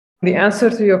 The answer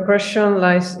to your question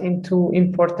lies in two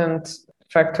important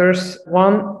factors.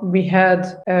 One, we had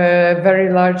a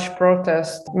very large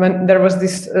protest when there was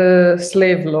this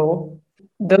slave law.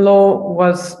 The law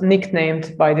was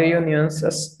nicknamed by the unions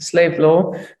as slave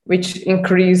law, which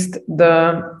increased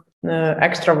the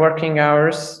extra working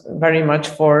hours very much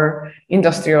for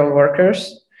industrial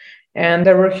workers. And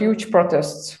there were huge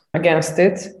protests against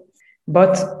it,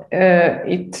 but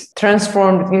it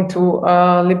transformed into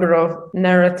a liberal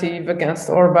narrative against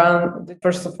Orban.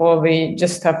 First of all, we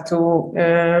just have to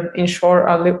ensure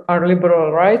our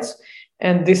liberal rights,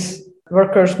 and this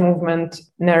workers' movement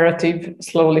narrative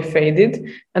slowly faded,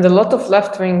 and a lot of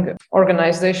left-wing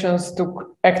organizations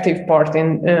took active part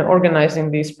in organizing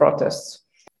these protests.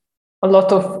 A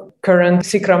lot of current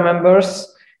SICRA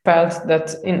members felt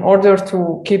that in order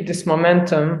to keep this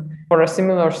momentum for a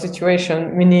similar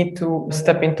situation, we need to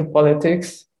step into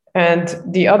politics. And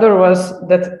the other was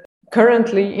that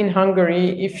currently in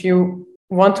Hungary, if you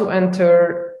want to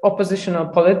enter oppositional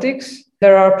politics,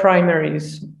 there are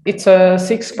primaries. It's a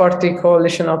 6-party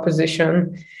coalition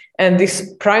opposition. And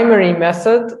this primary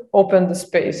method opened the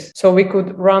space. So we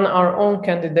could run our own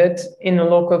candidate in a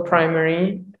local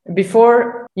primary.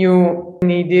 Before, you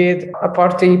needed a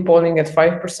party polling at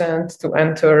 5% to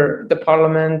enter the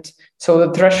parliament. So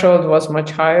the threshold was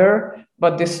much higher,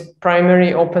 but this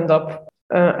primary opened up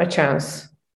a chance.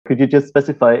 Could you just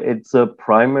specify it's a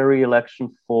primary election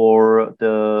for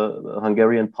the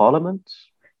Hungarian parliament?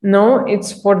 No,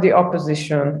 it's for the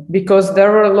opposition, because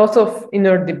there were a lot of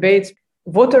inner debates.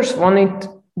 Voters wanted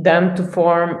them to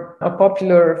form a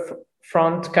popular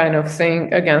front kind of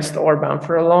thing against Orban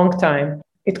for a long time.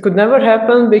 It could never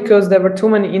happen because there were too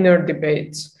many inner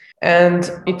debates. And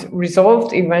it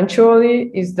resolved eventually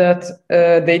is that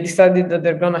they decided that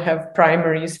they're going to have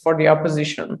primaries for the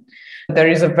opposition. There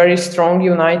is a very strong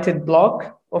united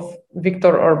bloc of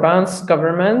Viktor Orban's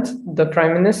government, the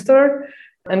prime minister.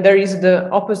 And there is the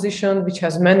opposition, which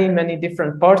has many, many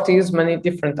different parties, many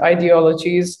different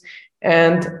ideologies.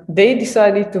 And they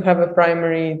decided to have a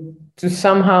primary to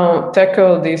somehow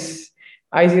tackle this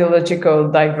ideological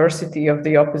diversity of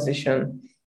the opposition.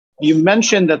 You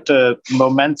mentioned that the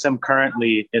momentum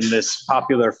currently in this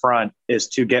popular front is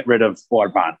to get rid of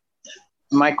Orban.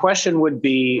 My question would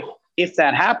be, if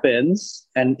that happens,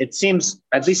 and it seems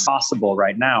at least possible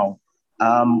right now,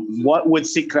 What would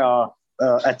Sikra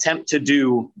attempt to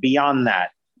do beyond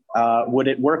that? Would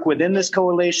it work within this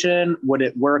coalition? Would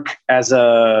it work as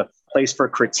a place for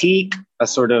critique, a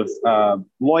sort of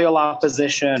loyal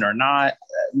opposition or not?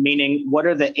 Meaning, what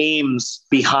are the aims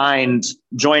behind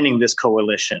joining this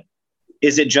coalition?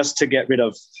 Is it just to get rid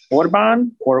of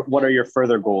Orban, or what are your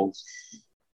further goals?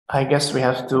 I guess we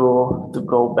have to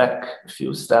go back a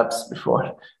few steps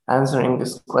before answering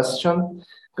this question.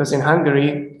 Because in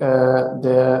Hungary,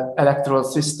 the electoral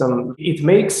system, it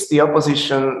makes the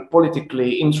opposition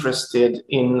politically interested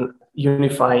in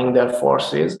unifying their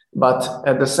forces, but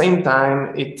at the same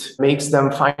time, it makes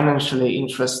them financially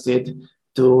interested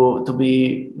to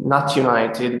be not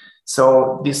united.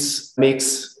 So this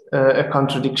makes a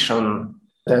contradiction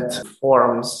that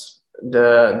forms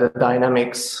the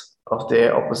dynamics of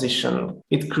the opposition.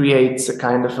 It creates a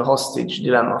kind of a hostage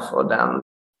dilemma for them.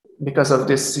 Because of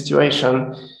this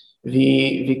situation,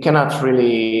 we cannot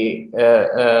really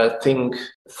think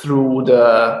through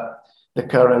the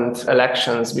current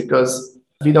elections, because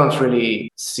we don't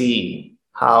really see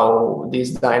how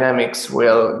these dynamics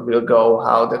will go,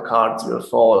 how the cards will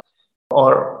fall.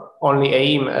 Our only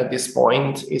aim at this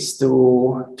point is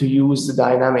to use the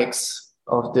dynamics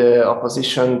of the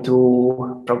opposition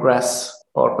to progress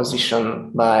our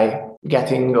position by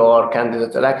getting our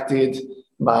candidate elected,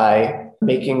 by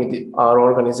making our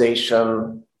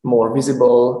organization more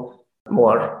visible,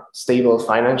 more stable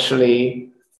financially,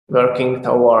 working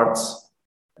towards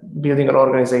building an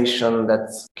organization that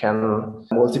can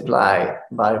multiply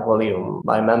by volume,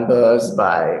 by members,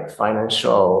 by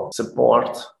financial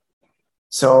support.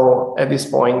 So at this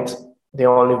point, the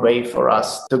only way for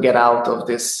us to get out of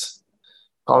this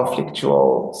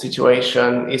conflictual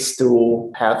situation is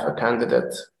to have a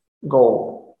candidate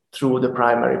go through the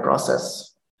primary process.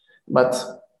 But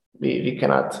we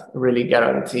cannot really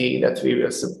guarantee that we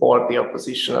will support the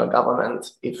oppositional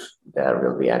government if there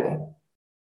will be any.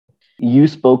 You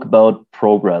spoke about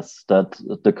progress, that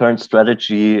the current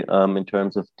strategy in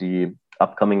terms of the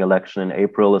upcoming election in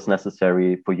April is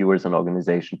necessary for you as an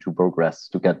organization to progress,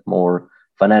 to get more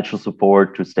financial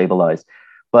support, to stabilize.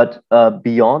 But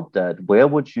beyond that, where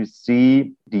would you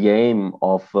see the aim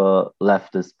of a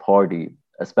leftist party,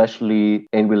 especially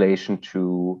in relation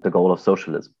to the goal of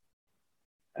socialism?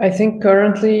 I think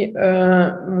currently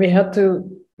we had to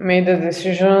make a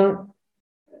decision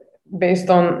based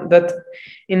on that.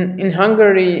 In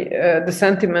Hungary, the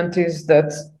sentiment is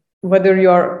that whether you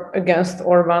are against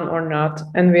Orban or not,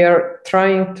 and we are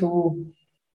trying to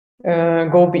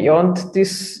go beyond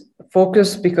this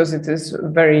focus because it is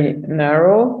very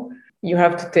narrow. You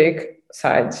have to take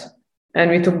sides,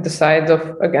 and we took the side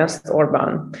of against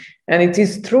Orban. And it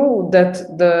is true that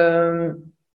the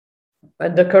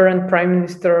current prime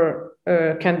minister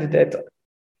candidate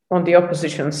on the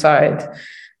opposition side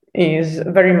is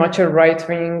very much a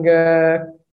right-wing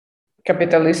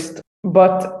capitalist,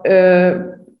 but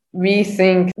we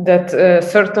think that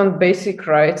certain basic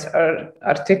rights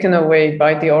are taken away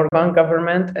by the Orban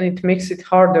government, and it makes it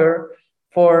harder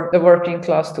for the working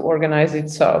class to organize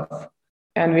itself.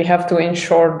 And we have to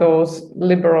ensure those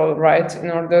liberal rights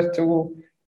in order to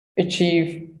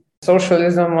achieve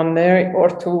socialism on there or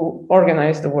to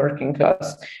organize the working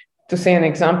class. To say an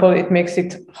example, it makes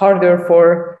it harder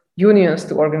for unions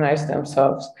to organize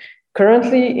themselves.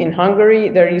 Currently in Hungary,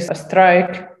 there is a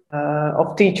strike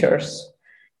of teachers.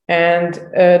 And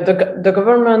the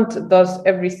government does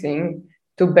everything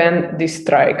to ban this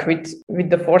strike with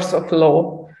the force of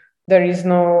law. There is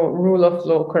no rule of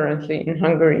law currently in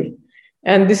Hungary.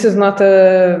 And this is not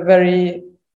a very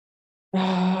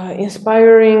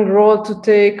inspiring role to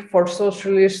take for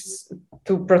socialists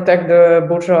to protect the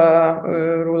bourgeois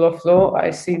rule of law.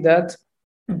 I see that.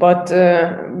 But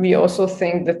we also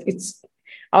think that it's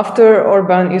after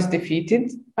Orban is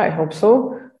defeated, I hope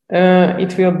so,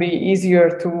 it will be easier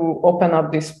to open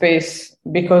up this space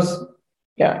because,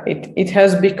 it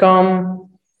has become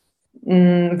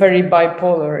very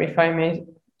bipolar, if I may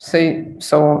say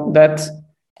so, that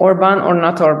Orban or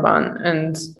not Orban,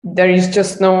 and there is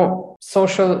just no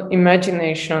social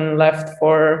imagination left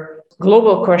for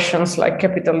global questions like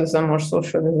capitalism or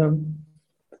socialism.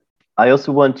 I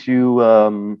also want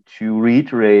to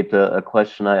reiterate a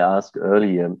question I asked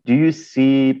earlier. Do you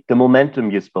see the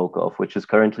momentum you spoke of, which is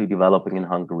currently developing in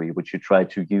Hungary, which you try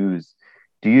to use?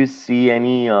 Do you see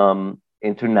any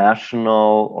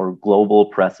international or global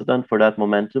precedent for that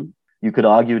momentum? You could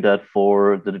argue that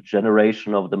for the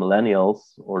generation of the millennials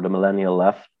or the millennial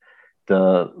left,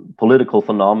 the political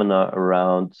phenomena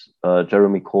around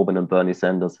Jeremy Corbyn and Bernie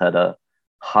Sanders had a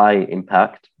high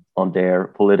impact on their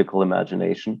political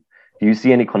imagination. Do you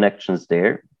see any connections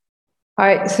there?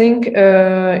 I think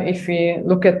if we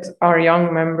look at our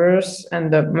young members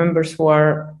and the members who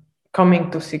are coming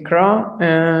to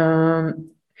SICRA,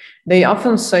 they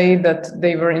often say that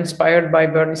they were inspired by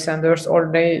Bernie Sanders, or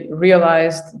they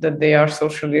realized that they are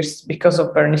socialists because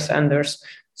of Bernie Sanders.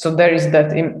 So there is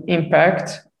that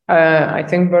impact. I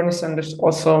think Bernie Sanders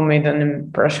also made an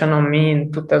impression on me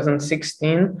in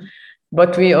 2016,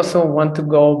 but we also want to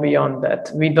go beyond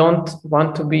that. We don't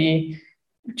want to be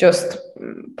just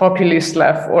populist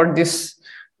left or this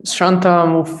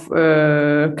Shantamov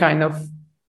kind of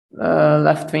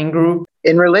left-wing group.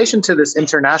 In relation to this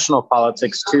international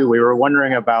politics too, we were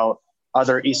wondering about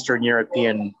other Eastern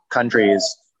European countries,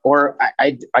 or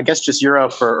I guess just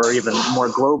Europe or even more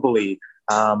globally,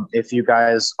 if you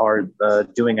guys are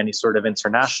doing any sort of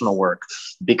international work,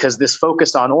 because this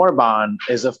focus on Orban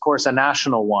is, of course, a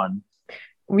national one.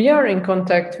 We are in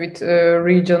contact with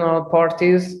regional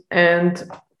parties, and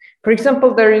for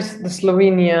example, there is the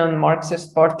Slovenian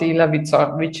Marxist party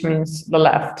Levica, which means the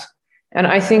left. And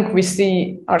I think we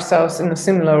see ourselves in a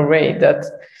similar way, that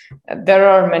there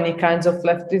are many kinds of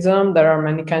leftism, there are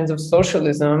many kinds of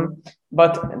socialism,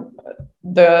 but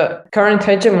the current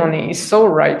hegemony is so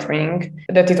right-wing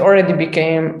that it already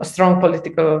became a strong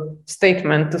political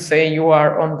statement to say you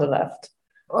are on the left.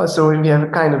 Also, we have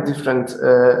a kind of different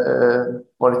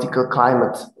political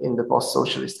climate in the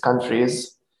post-socialist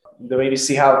countries. The way we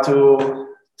see how to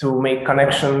make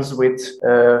connections with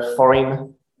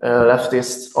foreign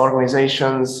leftist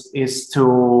organizations is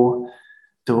to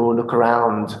look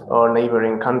around our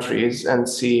neighboring countries and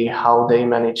see how they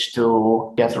manage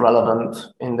to get relevant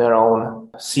in their own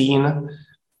scene.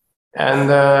 And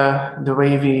the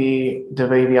way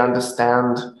we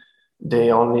understand the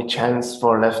only chance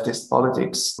for leftist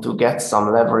politics to get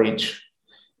some leverage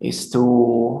is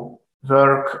to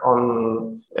work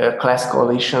on class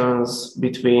coalitions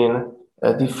between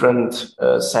different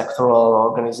sectoral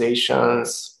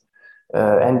organizations,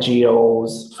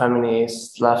 NGOs,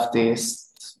 feminists,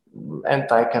 leftists,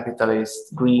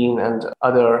 anti-capitalist, green, and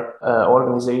other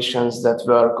organizations that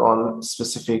work on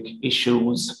specific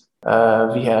issues.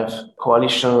 We have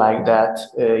coalition like that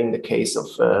in the case of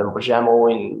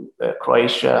Možemo in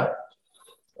Croatia.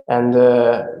 And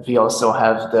we also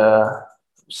have the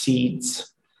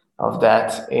seeds of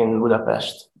that in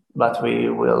Budapest. But we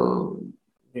will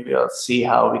see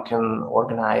how we can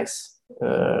organize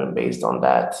based on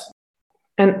that.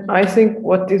 And I think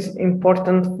what is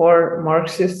important for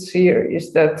Marxists here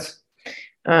is that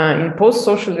in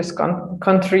post-socialist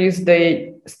countries,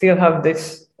 they still have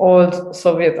this old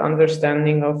Soviet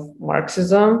understanding of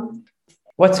Marxism.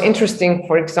 What's interesting,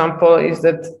 for example, is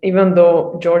that even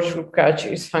though George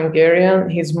Lukács is Hungarian,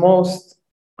 his most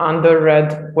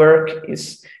underread work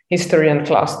is History and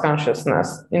Class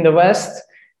Consciousness. In the West,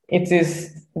 it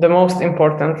is the most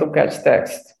important Lukács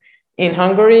text. In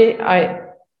Hungary,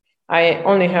 I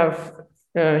only have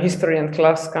History and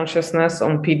Class Consciousness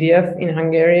on PDF in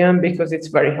Hungarian because it's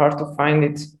very hard to find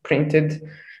it printed.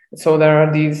 So there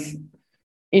are these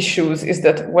issues, is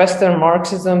that Western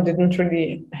Marxism didn't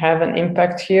really have an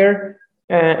impact here.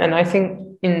 And I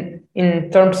think in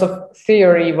terms of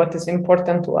theory, what is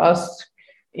important to us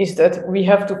is that we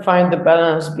have to find the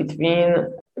balance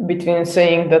between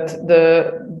saying that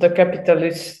the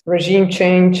capitalist regime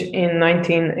change in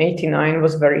 1989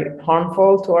 was very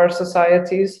harmful to our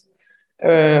societies,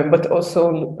 but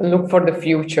also look for the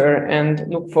future and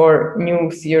look for new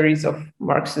theories of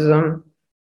Marxism.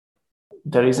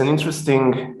 There is an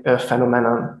interesting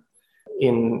phenomenon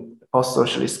in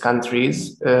post-socialist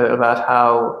countries about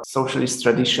how socialist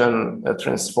tradition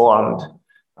transformed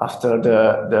after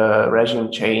the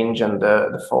regime change and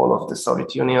the fall of the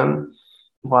Soviet Union.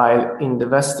 While in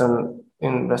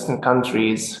Western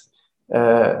countries,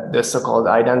 the so-called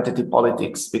identity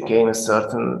politics became a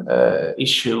certain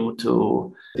issue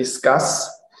to discuss.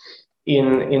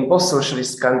 In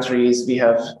post-socialist countries, we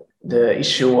have the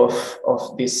issue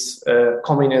of this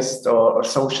communist or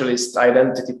socialist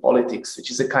identity politics, which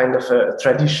is a kind of a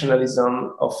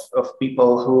traditionalism of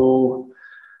people who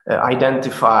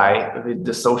identify with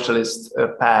the socialist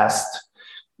past.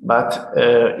 But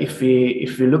if we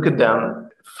look at them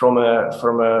from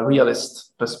a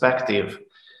realist perspective,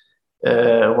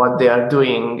 what they are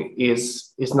doing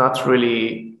is not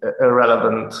really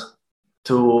relevant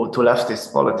to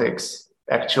leftist politics,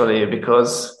 actually,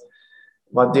 because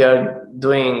what they are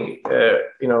doing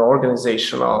in an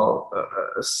organizational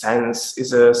sense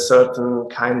is a certain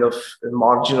kind of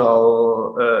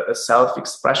marginal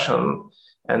self-expression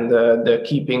and the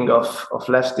keeping of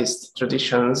leftist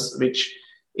traditions, which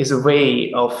is a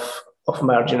way of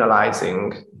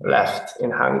marginalizing left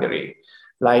in Hungary.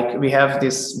 like we have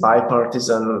this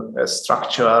bipartisan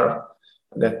structure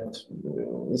that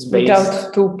is based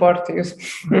without two parties.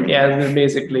 Yeah,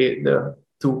 basically the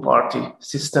two-party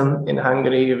system in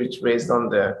Hungary, which is based on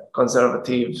the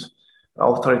conservative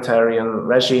authoritarian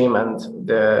regime and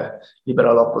the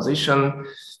liberal opposition.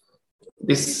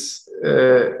 This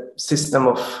system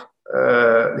of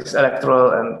this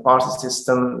electoral and party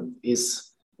system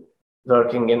is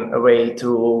working in a way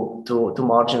to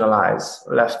marginalize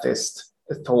leftist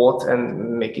thought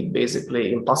and make it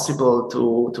basically impossible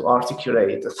to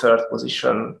articulate a third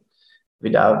position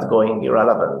without going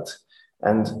irrelevant.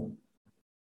 And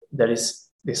there is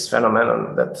this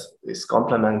phenomenon that is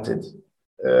complemented,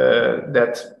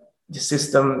 that the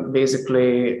system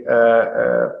basically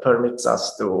permits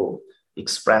us to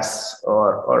express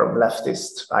our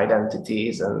leftist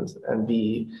identities and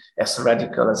be as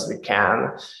radical as we can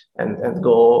and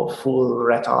go full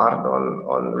retard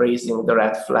on raising the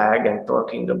red flag and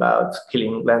talking about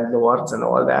killing landlords and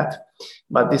all that.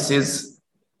 But this is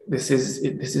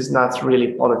not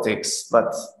really politics,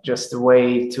 but just a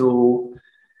way to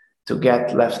get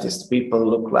leftist people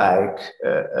look like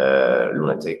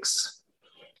lunatics.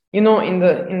 In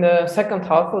the second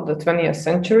half of the 20th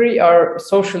century, our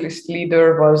socialist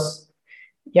leader was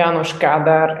János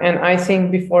Kádár, and I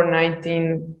think before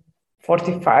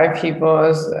 1945 he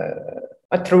was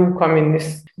a true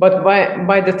communist. But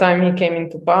by the time he came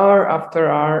into power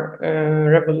after our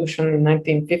revolution in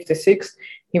 1956,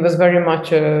 he was very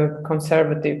much a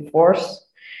conservative force.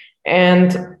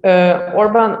 And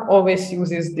Orban always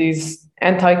uses these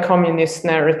anti-communist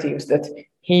narratives that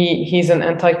he's an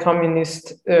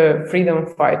anti-communist freedom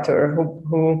fighter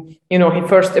who he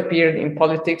first appeared in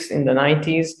politics in the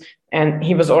 90s, and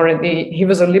he was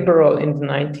a liberal in the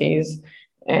 90s,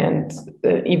 and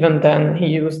even then he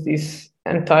used this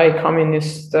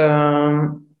anti-communist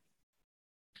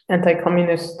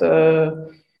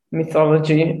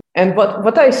mythology. And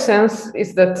what I sense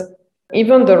is that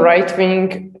even the right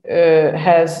wing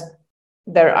has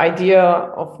their idea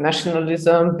of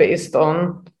nationalism based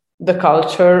on the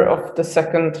culture of the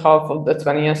second half of the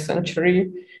 20th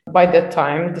century. By that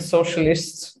time, the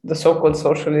so-called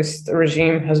socialist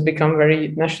regime has become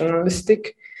very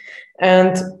nationalistic.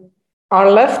 And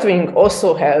our left wing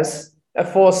also has a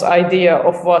false idea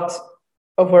of what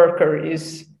a worker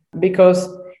is, because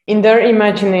in their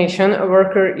imagination, a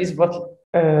worker is what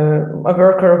a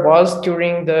worker was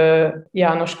during the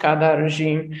János Kádár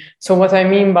regime. So what I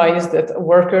mean by is that a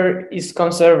worker is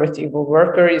conservative, a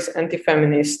worker is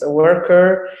anti-feminist, a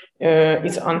worker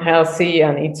is unhealthy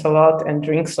and eats a lot and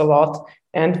drinks a lot.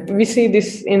 And we see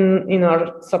this in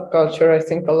our subculture, I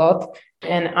think, a lot.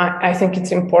 And I think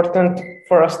it's important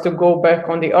for us to go back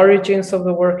on the origins of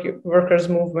the workers'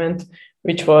 movement,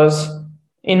 which was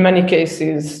in many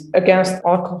cases against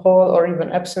alcohol or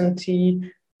even absentee,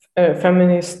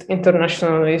 feminist,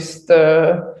 internationalist,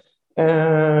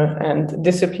 and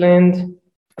disciplined.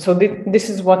 So this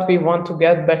is what we want to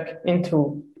get back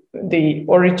into, the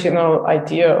original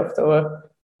idea of the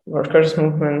workers'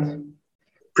 movement.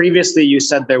 Previously, you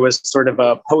said there was sort of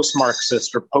a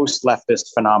post-Marxist or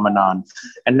post-leftist phenomenon.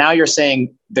 And now you're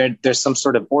saying there's some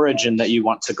sort of origin that you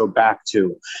want to go back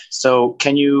to. So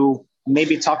can you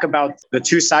maybe talk about the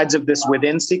two sides of this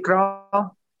within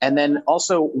SICRA? And then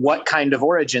also what kind of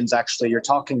origins actually you're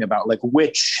talking about? Like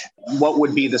what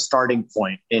would be the starting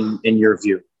point in your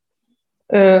view?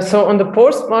 So on the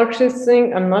post-Marxist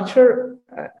thing, I'm not sure.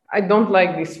 I don't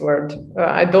like this word.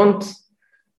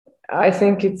 I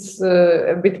think it's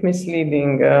a bit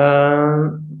misleading.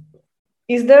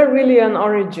 Is there really an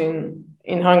origin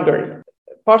in Hungary?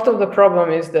 Part of the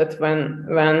problem is that when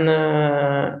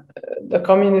the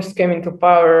communists came into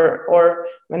power, or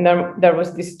when there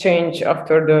was this change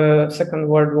after the Second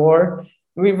World War,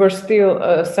 we were still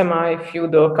a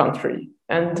semi-feudal country,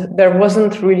 and there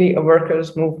wasn't really a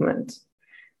workers' movement.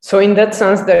 So in that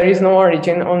sense, there is no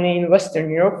origin, only in Western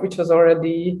Europe, which was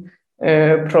already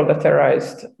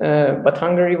proletarized. But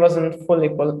Hungary wasn't fully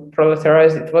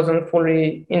proletarized. It wasn't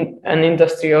fully an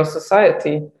industrial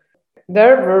society.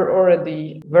 There were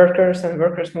already workers and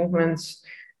workers' movements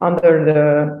under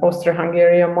the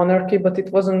Austro-Hungarian monarchy, but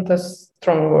it wasn't as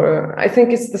strong. I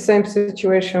think it's the same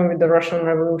situation with the Russian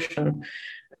Revolution.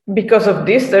 Because of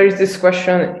this, there is this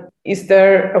question, is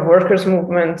there a workers'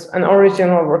 movement, an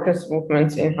original workers'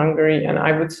 movement in Hungary? And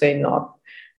I would say not.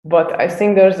 But I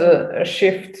think there's a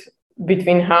shift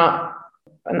between how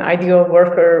an ideal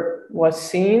worker was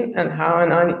seen and how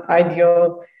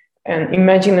an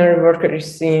imaginary worker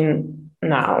is seen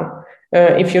now.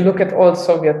 If you look at old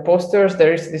Soviet posters,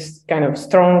 there is this kind of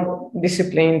strong,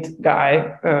 disciplined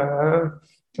guy,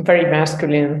 very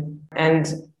masculine. And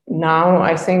now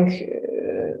I think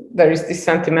there is this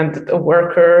sentiment that a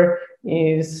worker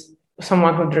is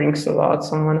someone who drinks a lot,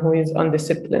 someone who is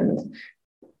undisciplined.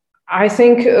 I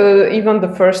think even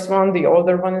the first one, the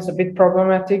older one, is a bit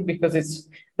problematic because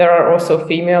there are also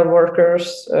female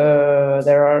workers.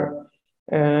 There are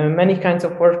many kinds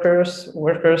of workers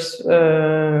with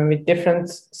different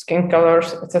skin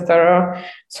colors, etc.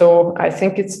 So I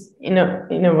think it's in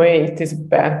a way it is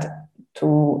bad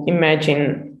to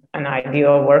imagine an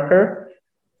ideal worker.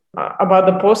 About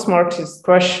the post-Marxist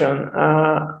question,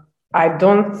 I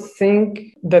don't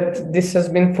think that this has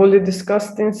been fully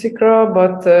discussed in CICRA,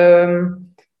 but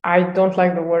I don't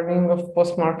like the wording of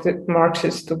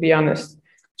post-Marxist, to be honest.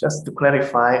 Just to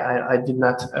clarify, I did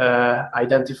not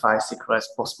identify CICRA as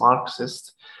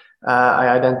post-Marxist. I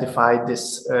identified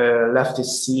this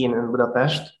leftist scene in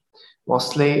Budapest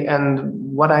mostly. And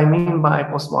what I mean by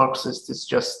post-Marxist is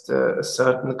just a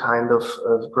certain kind of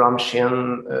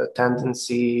Gramscian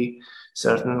tendency,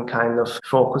 certain kind of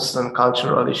focus on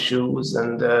cultural issues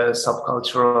and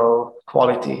subcultural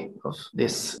quality of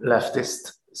this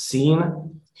leftist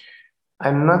scene.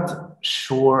 I'm not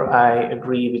sure I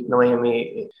agree with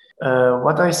Noemi.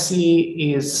 What I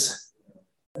see is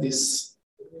this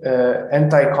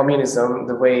anti-communism,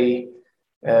 the way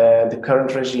the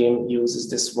current regime uses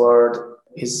this word,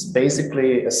 is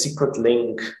basically a secret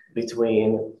link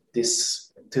between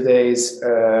this today's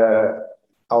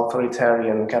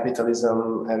authoritarian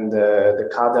capitalism and the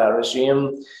Kadar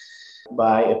regime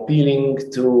by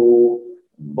appealing to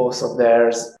both of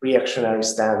their reactionary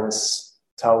stance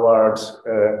toward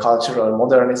cultural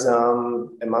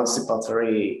modernism,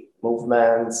 emancipatory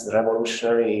movements,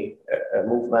 revolutionary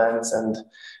movements, and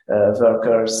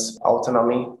workers'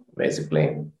 autonomy,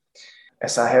 basically.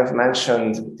 As I have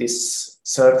mentioned, this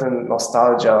certain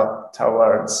nostalgia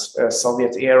towards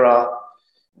Soviet era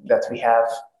that we have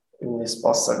in these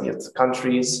post-Soviet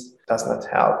countries does not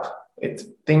help. It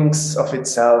thinks of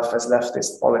itself as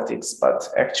leftist politics, but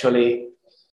actually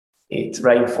it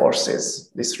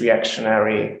reinforces this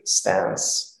reactionary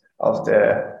stance of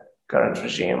the current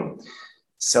regime.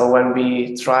 So when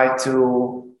we try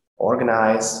to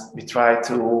organize, we try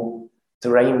to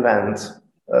reinvent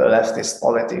leftist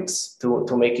politics,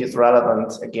 to make it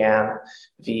relevant again,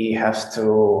 we have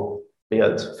to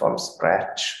build from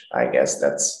scratch. I guess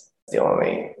that's the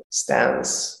only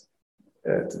stance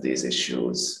to these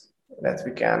issues that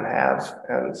we can have,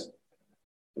 and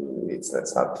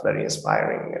that's not very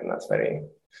inspiring and not very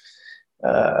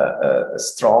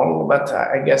strong, but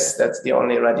I guess that's the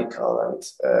only radical and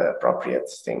appropriate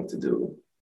thing to do.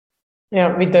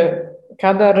 Yeah, with the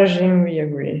Kadar regime, we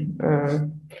agree,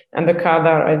 and the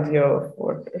Kadar ideal of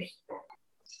workers.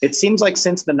 It seems like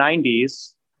since the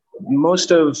 90s,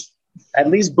 most of at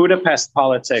least Budapest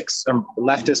politics,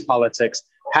 leftist politics,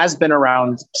 has been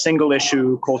around single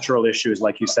issue cultural issues,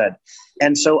 like you said.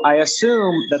 And so I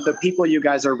assume that the people you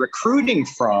guys are recruiting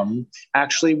from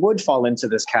actually would fall into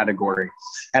this category.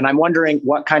 And I'm wondering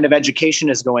what kind of education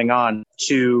is going on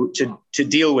to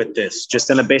deal with this, just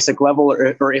in a basic level,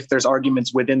 or if there's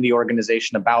arguments within the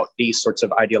organization about these sorts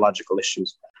of ideological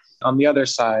issues. On the other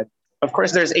side, of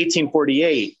course, there's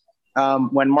 1848.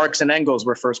 When Marx and Engels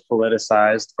were first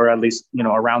politicized, or at least,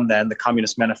 around then, the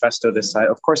Communist Manifesto this side.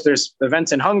 Of course, there's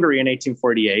events in Hungary in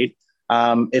 1848.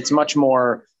 It's much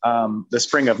more the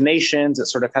Spring of Nations. It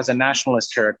sort of has a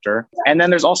nationalist character. And then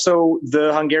there's also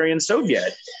the Hungarian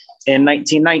Soviet in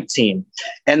 1919.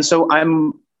 And so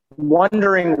I'm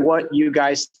wondering what you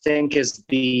guys think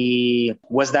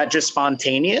was that just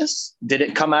spontaneous? Did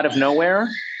it come out of nowhere,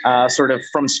 sort of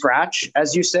from scratch,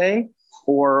 as you say?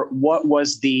 Or what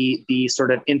was the sort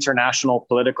of international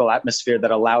political atmosphere that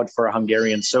allowed for a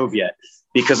Hungarian Soviet?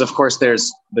 Because, of course,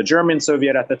 there's the German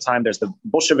Soviet at the time, there's the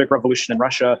Bolshevik Revolution in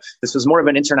Russia. This was more of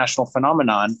an international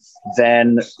phenomenon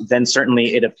than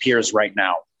certainly it appears right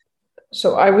now.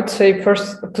 So I would say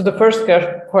first, to the first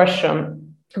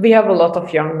question, we have a lot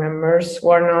of young members who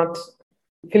are not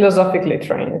philosophically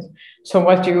trained. So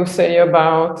what you say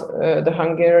about the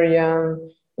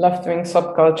Hungarian left-wing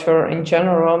subculture in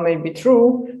general may be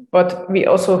true, but we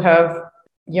also have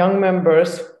young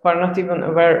members who are not even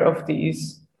aware of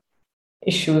these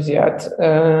issues yet.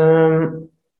 And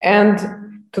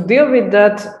to deal with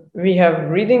that, we have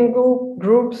reading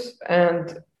groups,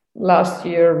 and last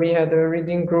year we had a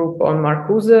reading group on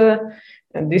Marcuse,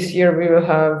 and this year we will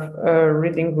have a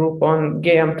reading group on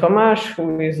Guillaume Tamás,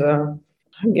 who is a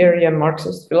Hungarian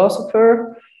Marxist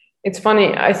philosopher. It's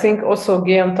funny, I think also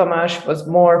Guillaume Tamás was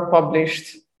more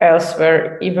published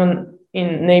elsewhere, even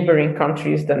in neighboring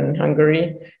countries than in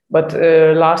Hungary. But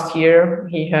last year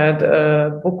he had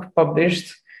a book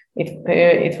published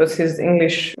It was his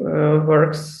English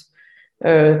works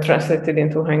translated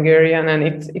into Hungarian, and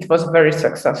it was a very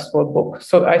successful book.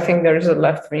 So I think there is a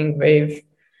left-wing wave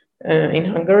in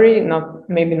Hungary,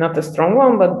 maybe not a strong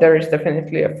one, but there is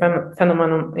definitely a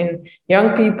phenomenon in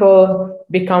young people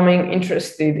becoming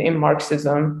interested in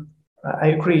Marxism. I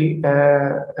agree,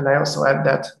 and I also add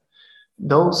that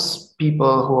those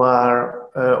people who are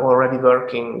already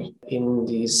working in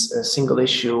these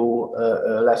single-issue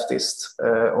leftist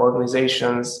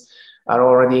organizations are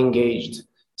already engaged.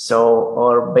 So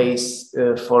our base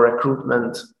for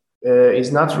recruitment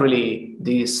is not really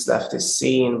this leftist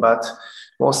scene, but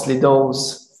mostly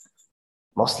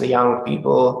young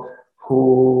people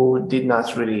who did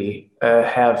not really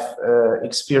have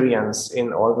experience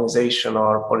in organization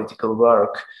or political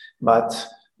work, but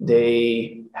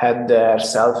they had their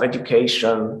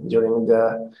self-education during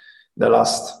the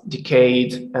last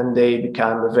decade, and they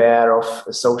became aware of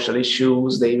social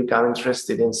issues. They became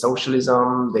interested in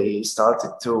socialism. They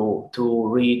started to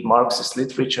read Marxist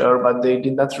literature, but they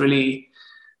did not really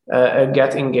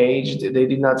get engaged. They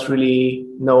did not really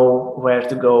know where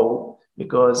to go,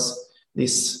 because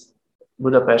this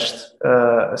Budapest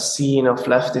scene of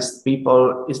leftist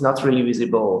people is not really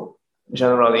visible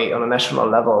generally on a national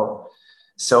level.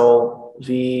 So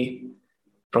we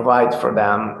provide for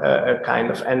them a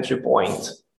kind of entry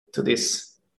point to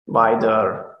this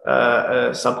wider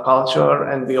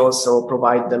subculture, and we also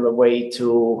provide them a way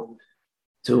to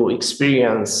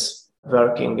experience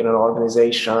working in an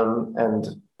organization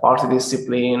and party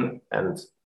discipline and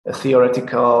a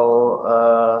theoretical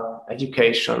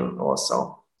education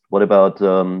also. What about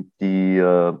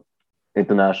the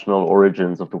international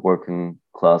origins of the working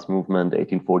class movement,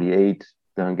 1848,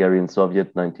 the Hungarian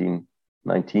Soviet,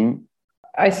 1919?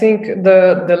 I think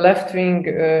the left-wing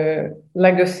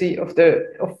legacy of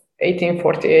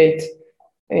 1848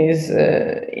 is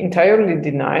entirely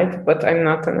denied, but I'm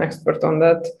not an expert on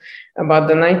that. About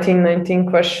the 1919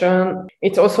 question,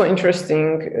 it's also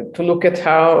interesting to look at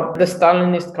how the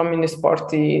Stalinist Communist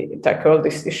Party tackled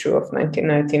this issue of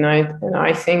 1999, and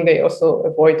I think they also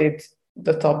avoided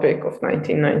the topic of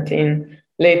 1919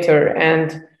 later.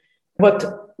 And what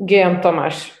Guillaume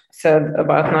Tamás said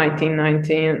about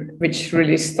 1919, which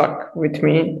really stuck with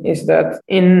me, is that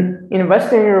in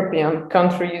Western European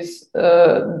countries,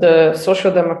 the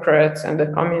Social Democrats and the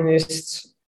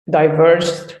Communists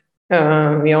diverged.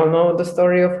 We all know the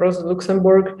story of Rosa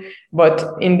Luxemburg, but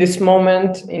in this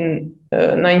moment, in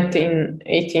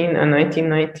 1918 and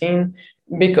 1919,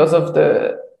 because of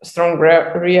the strong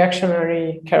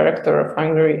reactionary character of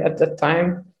Hungary at that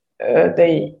time,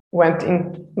 they went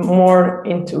more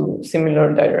into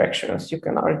similar directions. You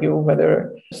can argue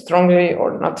whether strongly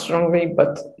or not strongly,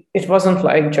 but it wasn't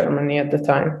like Germany at the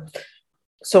time.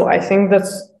 So I think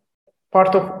that's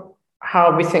part of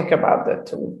how we think about that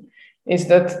too, is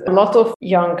that a lot of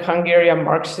young Hungarian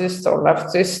Marxists or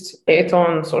leftists hate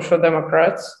on Social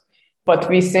Democrats, but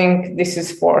we think this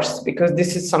is forced because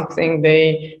this is something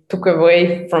they took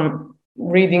away from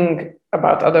reading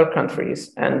about other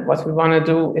countries. And what we want to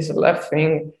do is a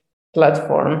left-wing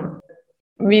platform.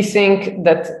 We think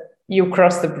that you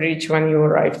cross the bridge when you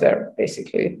arrive there,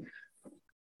 basically.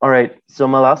 All right. So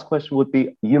my last question would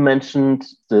be, you mentioned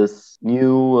this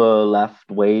new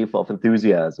left wave of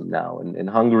enthusiasm now in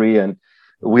Hungary. And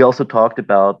we also talked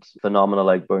about phenomena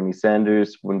like Bernie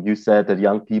Sanders, when you said that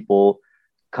young people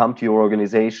come to your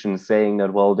organization saying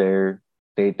that, well,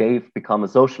 they've become a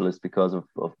socialist because of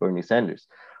Bernie Sanders.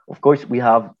 Of course, we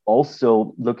have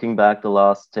also, looking back the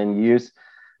last 10 years,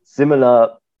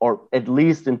 similar, or at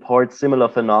least in part, similar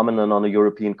phenomenon on the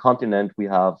European continent. We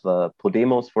have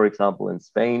Podemos, for example, in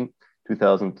Spain,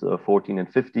 2014 and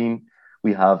 15.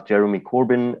 We have Jeremy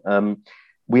Corbyn.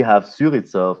 We have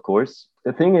Syriza, of course.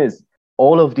 The thing is,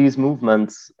 all of these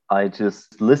movements I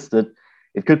just listed,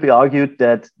 it could be argued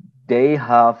that they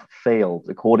have failed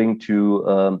according to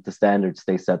the standards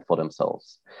they set for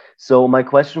themselves. So my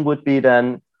question would be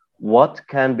then, what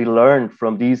can be learned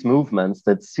from these movements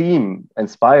that seem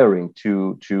inspiring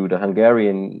to the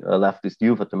Hungarian leftist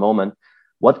youth at the moment?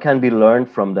 What can be learned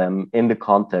from them in the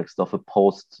context of a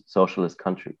post-socialist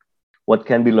country? What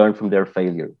can be learned from their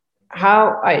failure?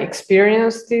 How I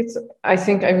experienced it, I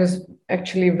think I was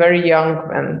actually very young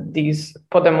when these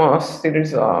Podemos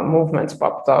Syriza movements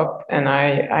popped up, and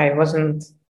I wasn't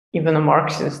even a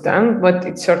Marxist then, but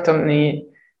it certainly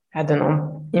had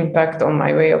an impact on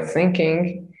my way of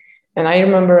thinking. And I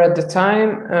remember at the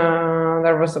time,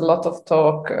 there was a lot of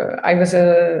talk. I was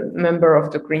a member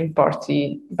of the Green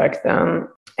Party back then,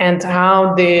 and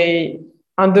how they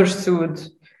understood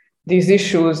these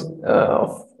issues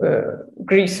of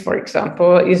Greece, for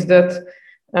example, is that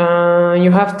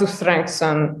you have to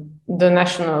strengthen the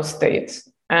national states.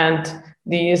 And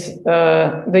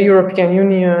the European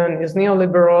Union is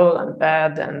neoliberal and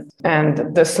bad,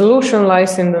 and the solution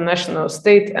lies in the national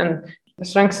state and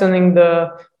strengthening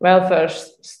the welfare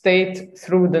state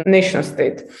through the nation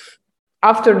state.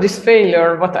 After this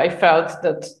failure, what I felt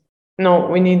that, no,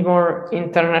 we need more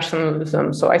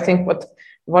internationalism. So I think what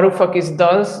Varoufakis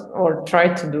does or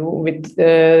tried to do with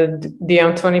the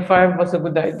M25 was a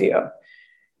good idea.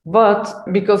 But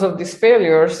because of these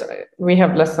failures, we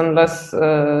have less and less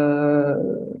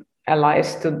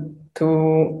allies to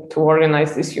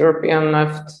organize this European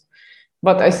left.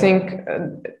 But I think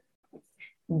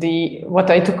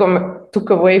what I took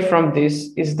away from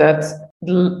this is that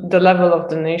the level of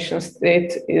the nation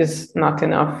state is not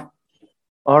enough.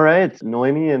 All right,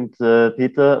 Noemi and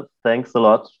Peter, thanks a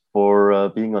lot for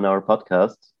being on our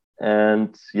podcast.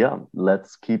 And yeah,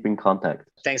 let's keep in contact.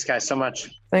 Thanks, guys, so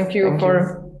much. Thank you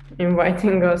for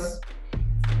inviting us.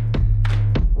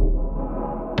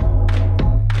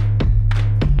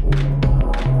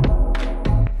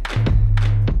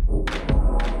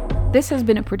 This has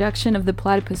been a production of the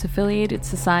Platypus Affiliated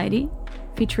Society,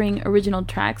 featuring original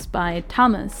tracks by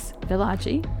Thomas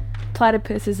Villaggi.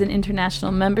 Platypus is an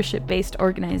international membership-based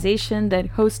organization that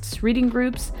hosts reading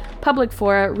groups, public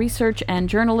fora, research, and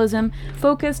journalism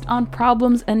focused on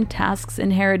problems and tasks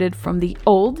inherited from the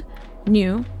old,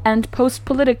 new, and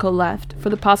post-political left for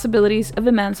the possibilities of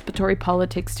emancipatory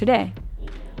politics today.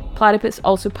 Platypus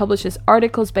also publishes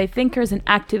articles by thinkers and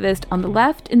activists on the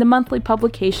left in the monthly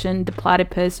publication The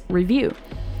Platypus Review.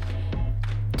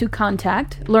 To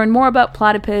contact, learn more about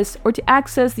Platypus, or to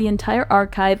access the entire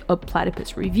archive of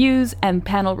Platypus reviews and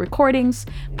panel recordings,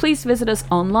 please visit us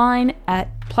online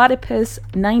at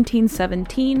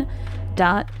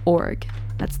platypus1917.org.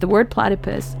 That's the word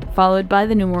platypus, followed by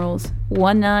the numerals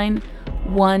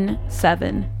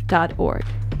 1917.org.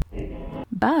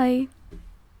 Bye!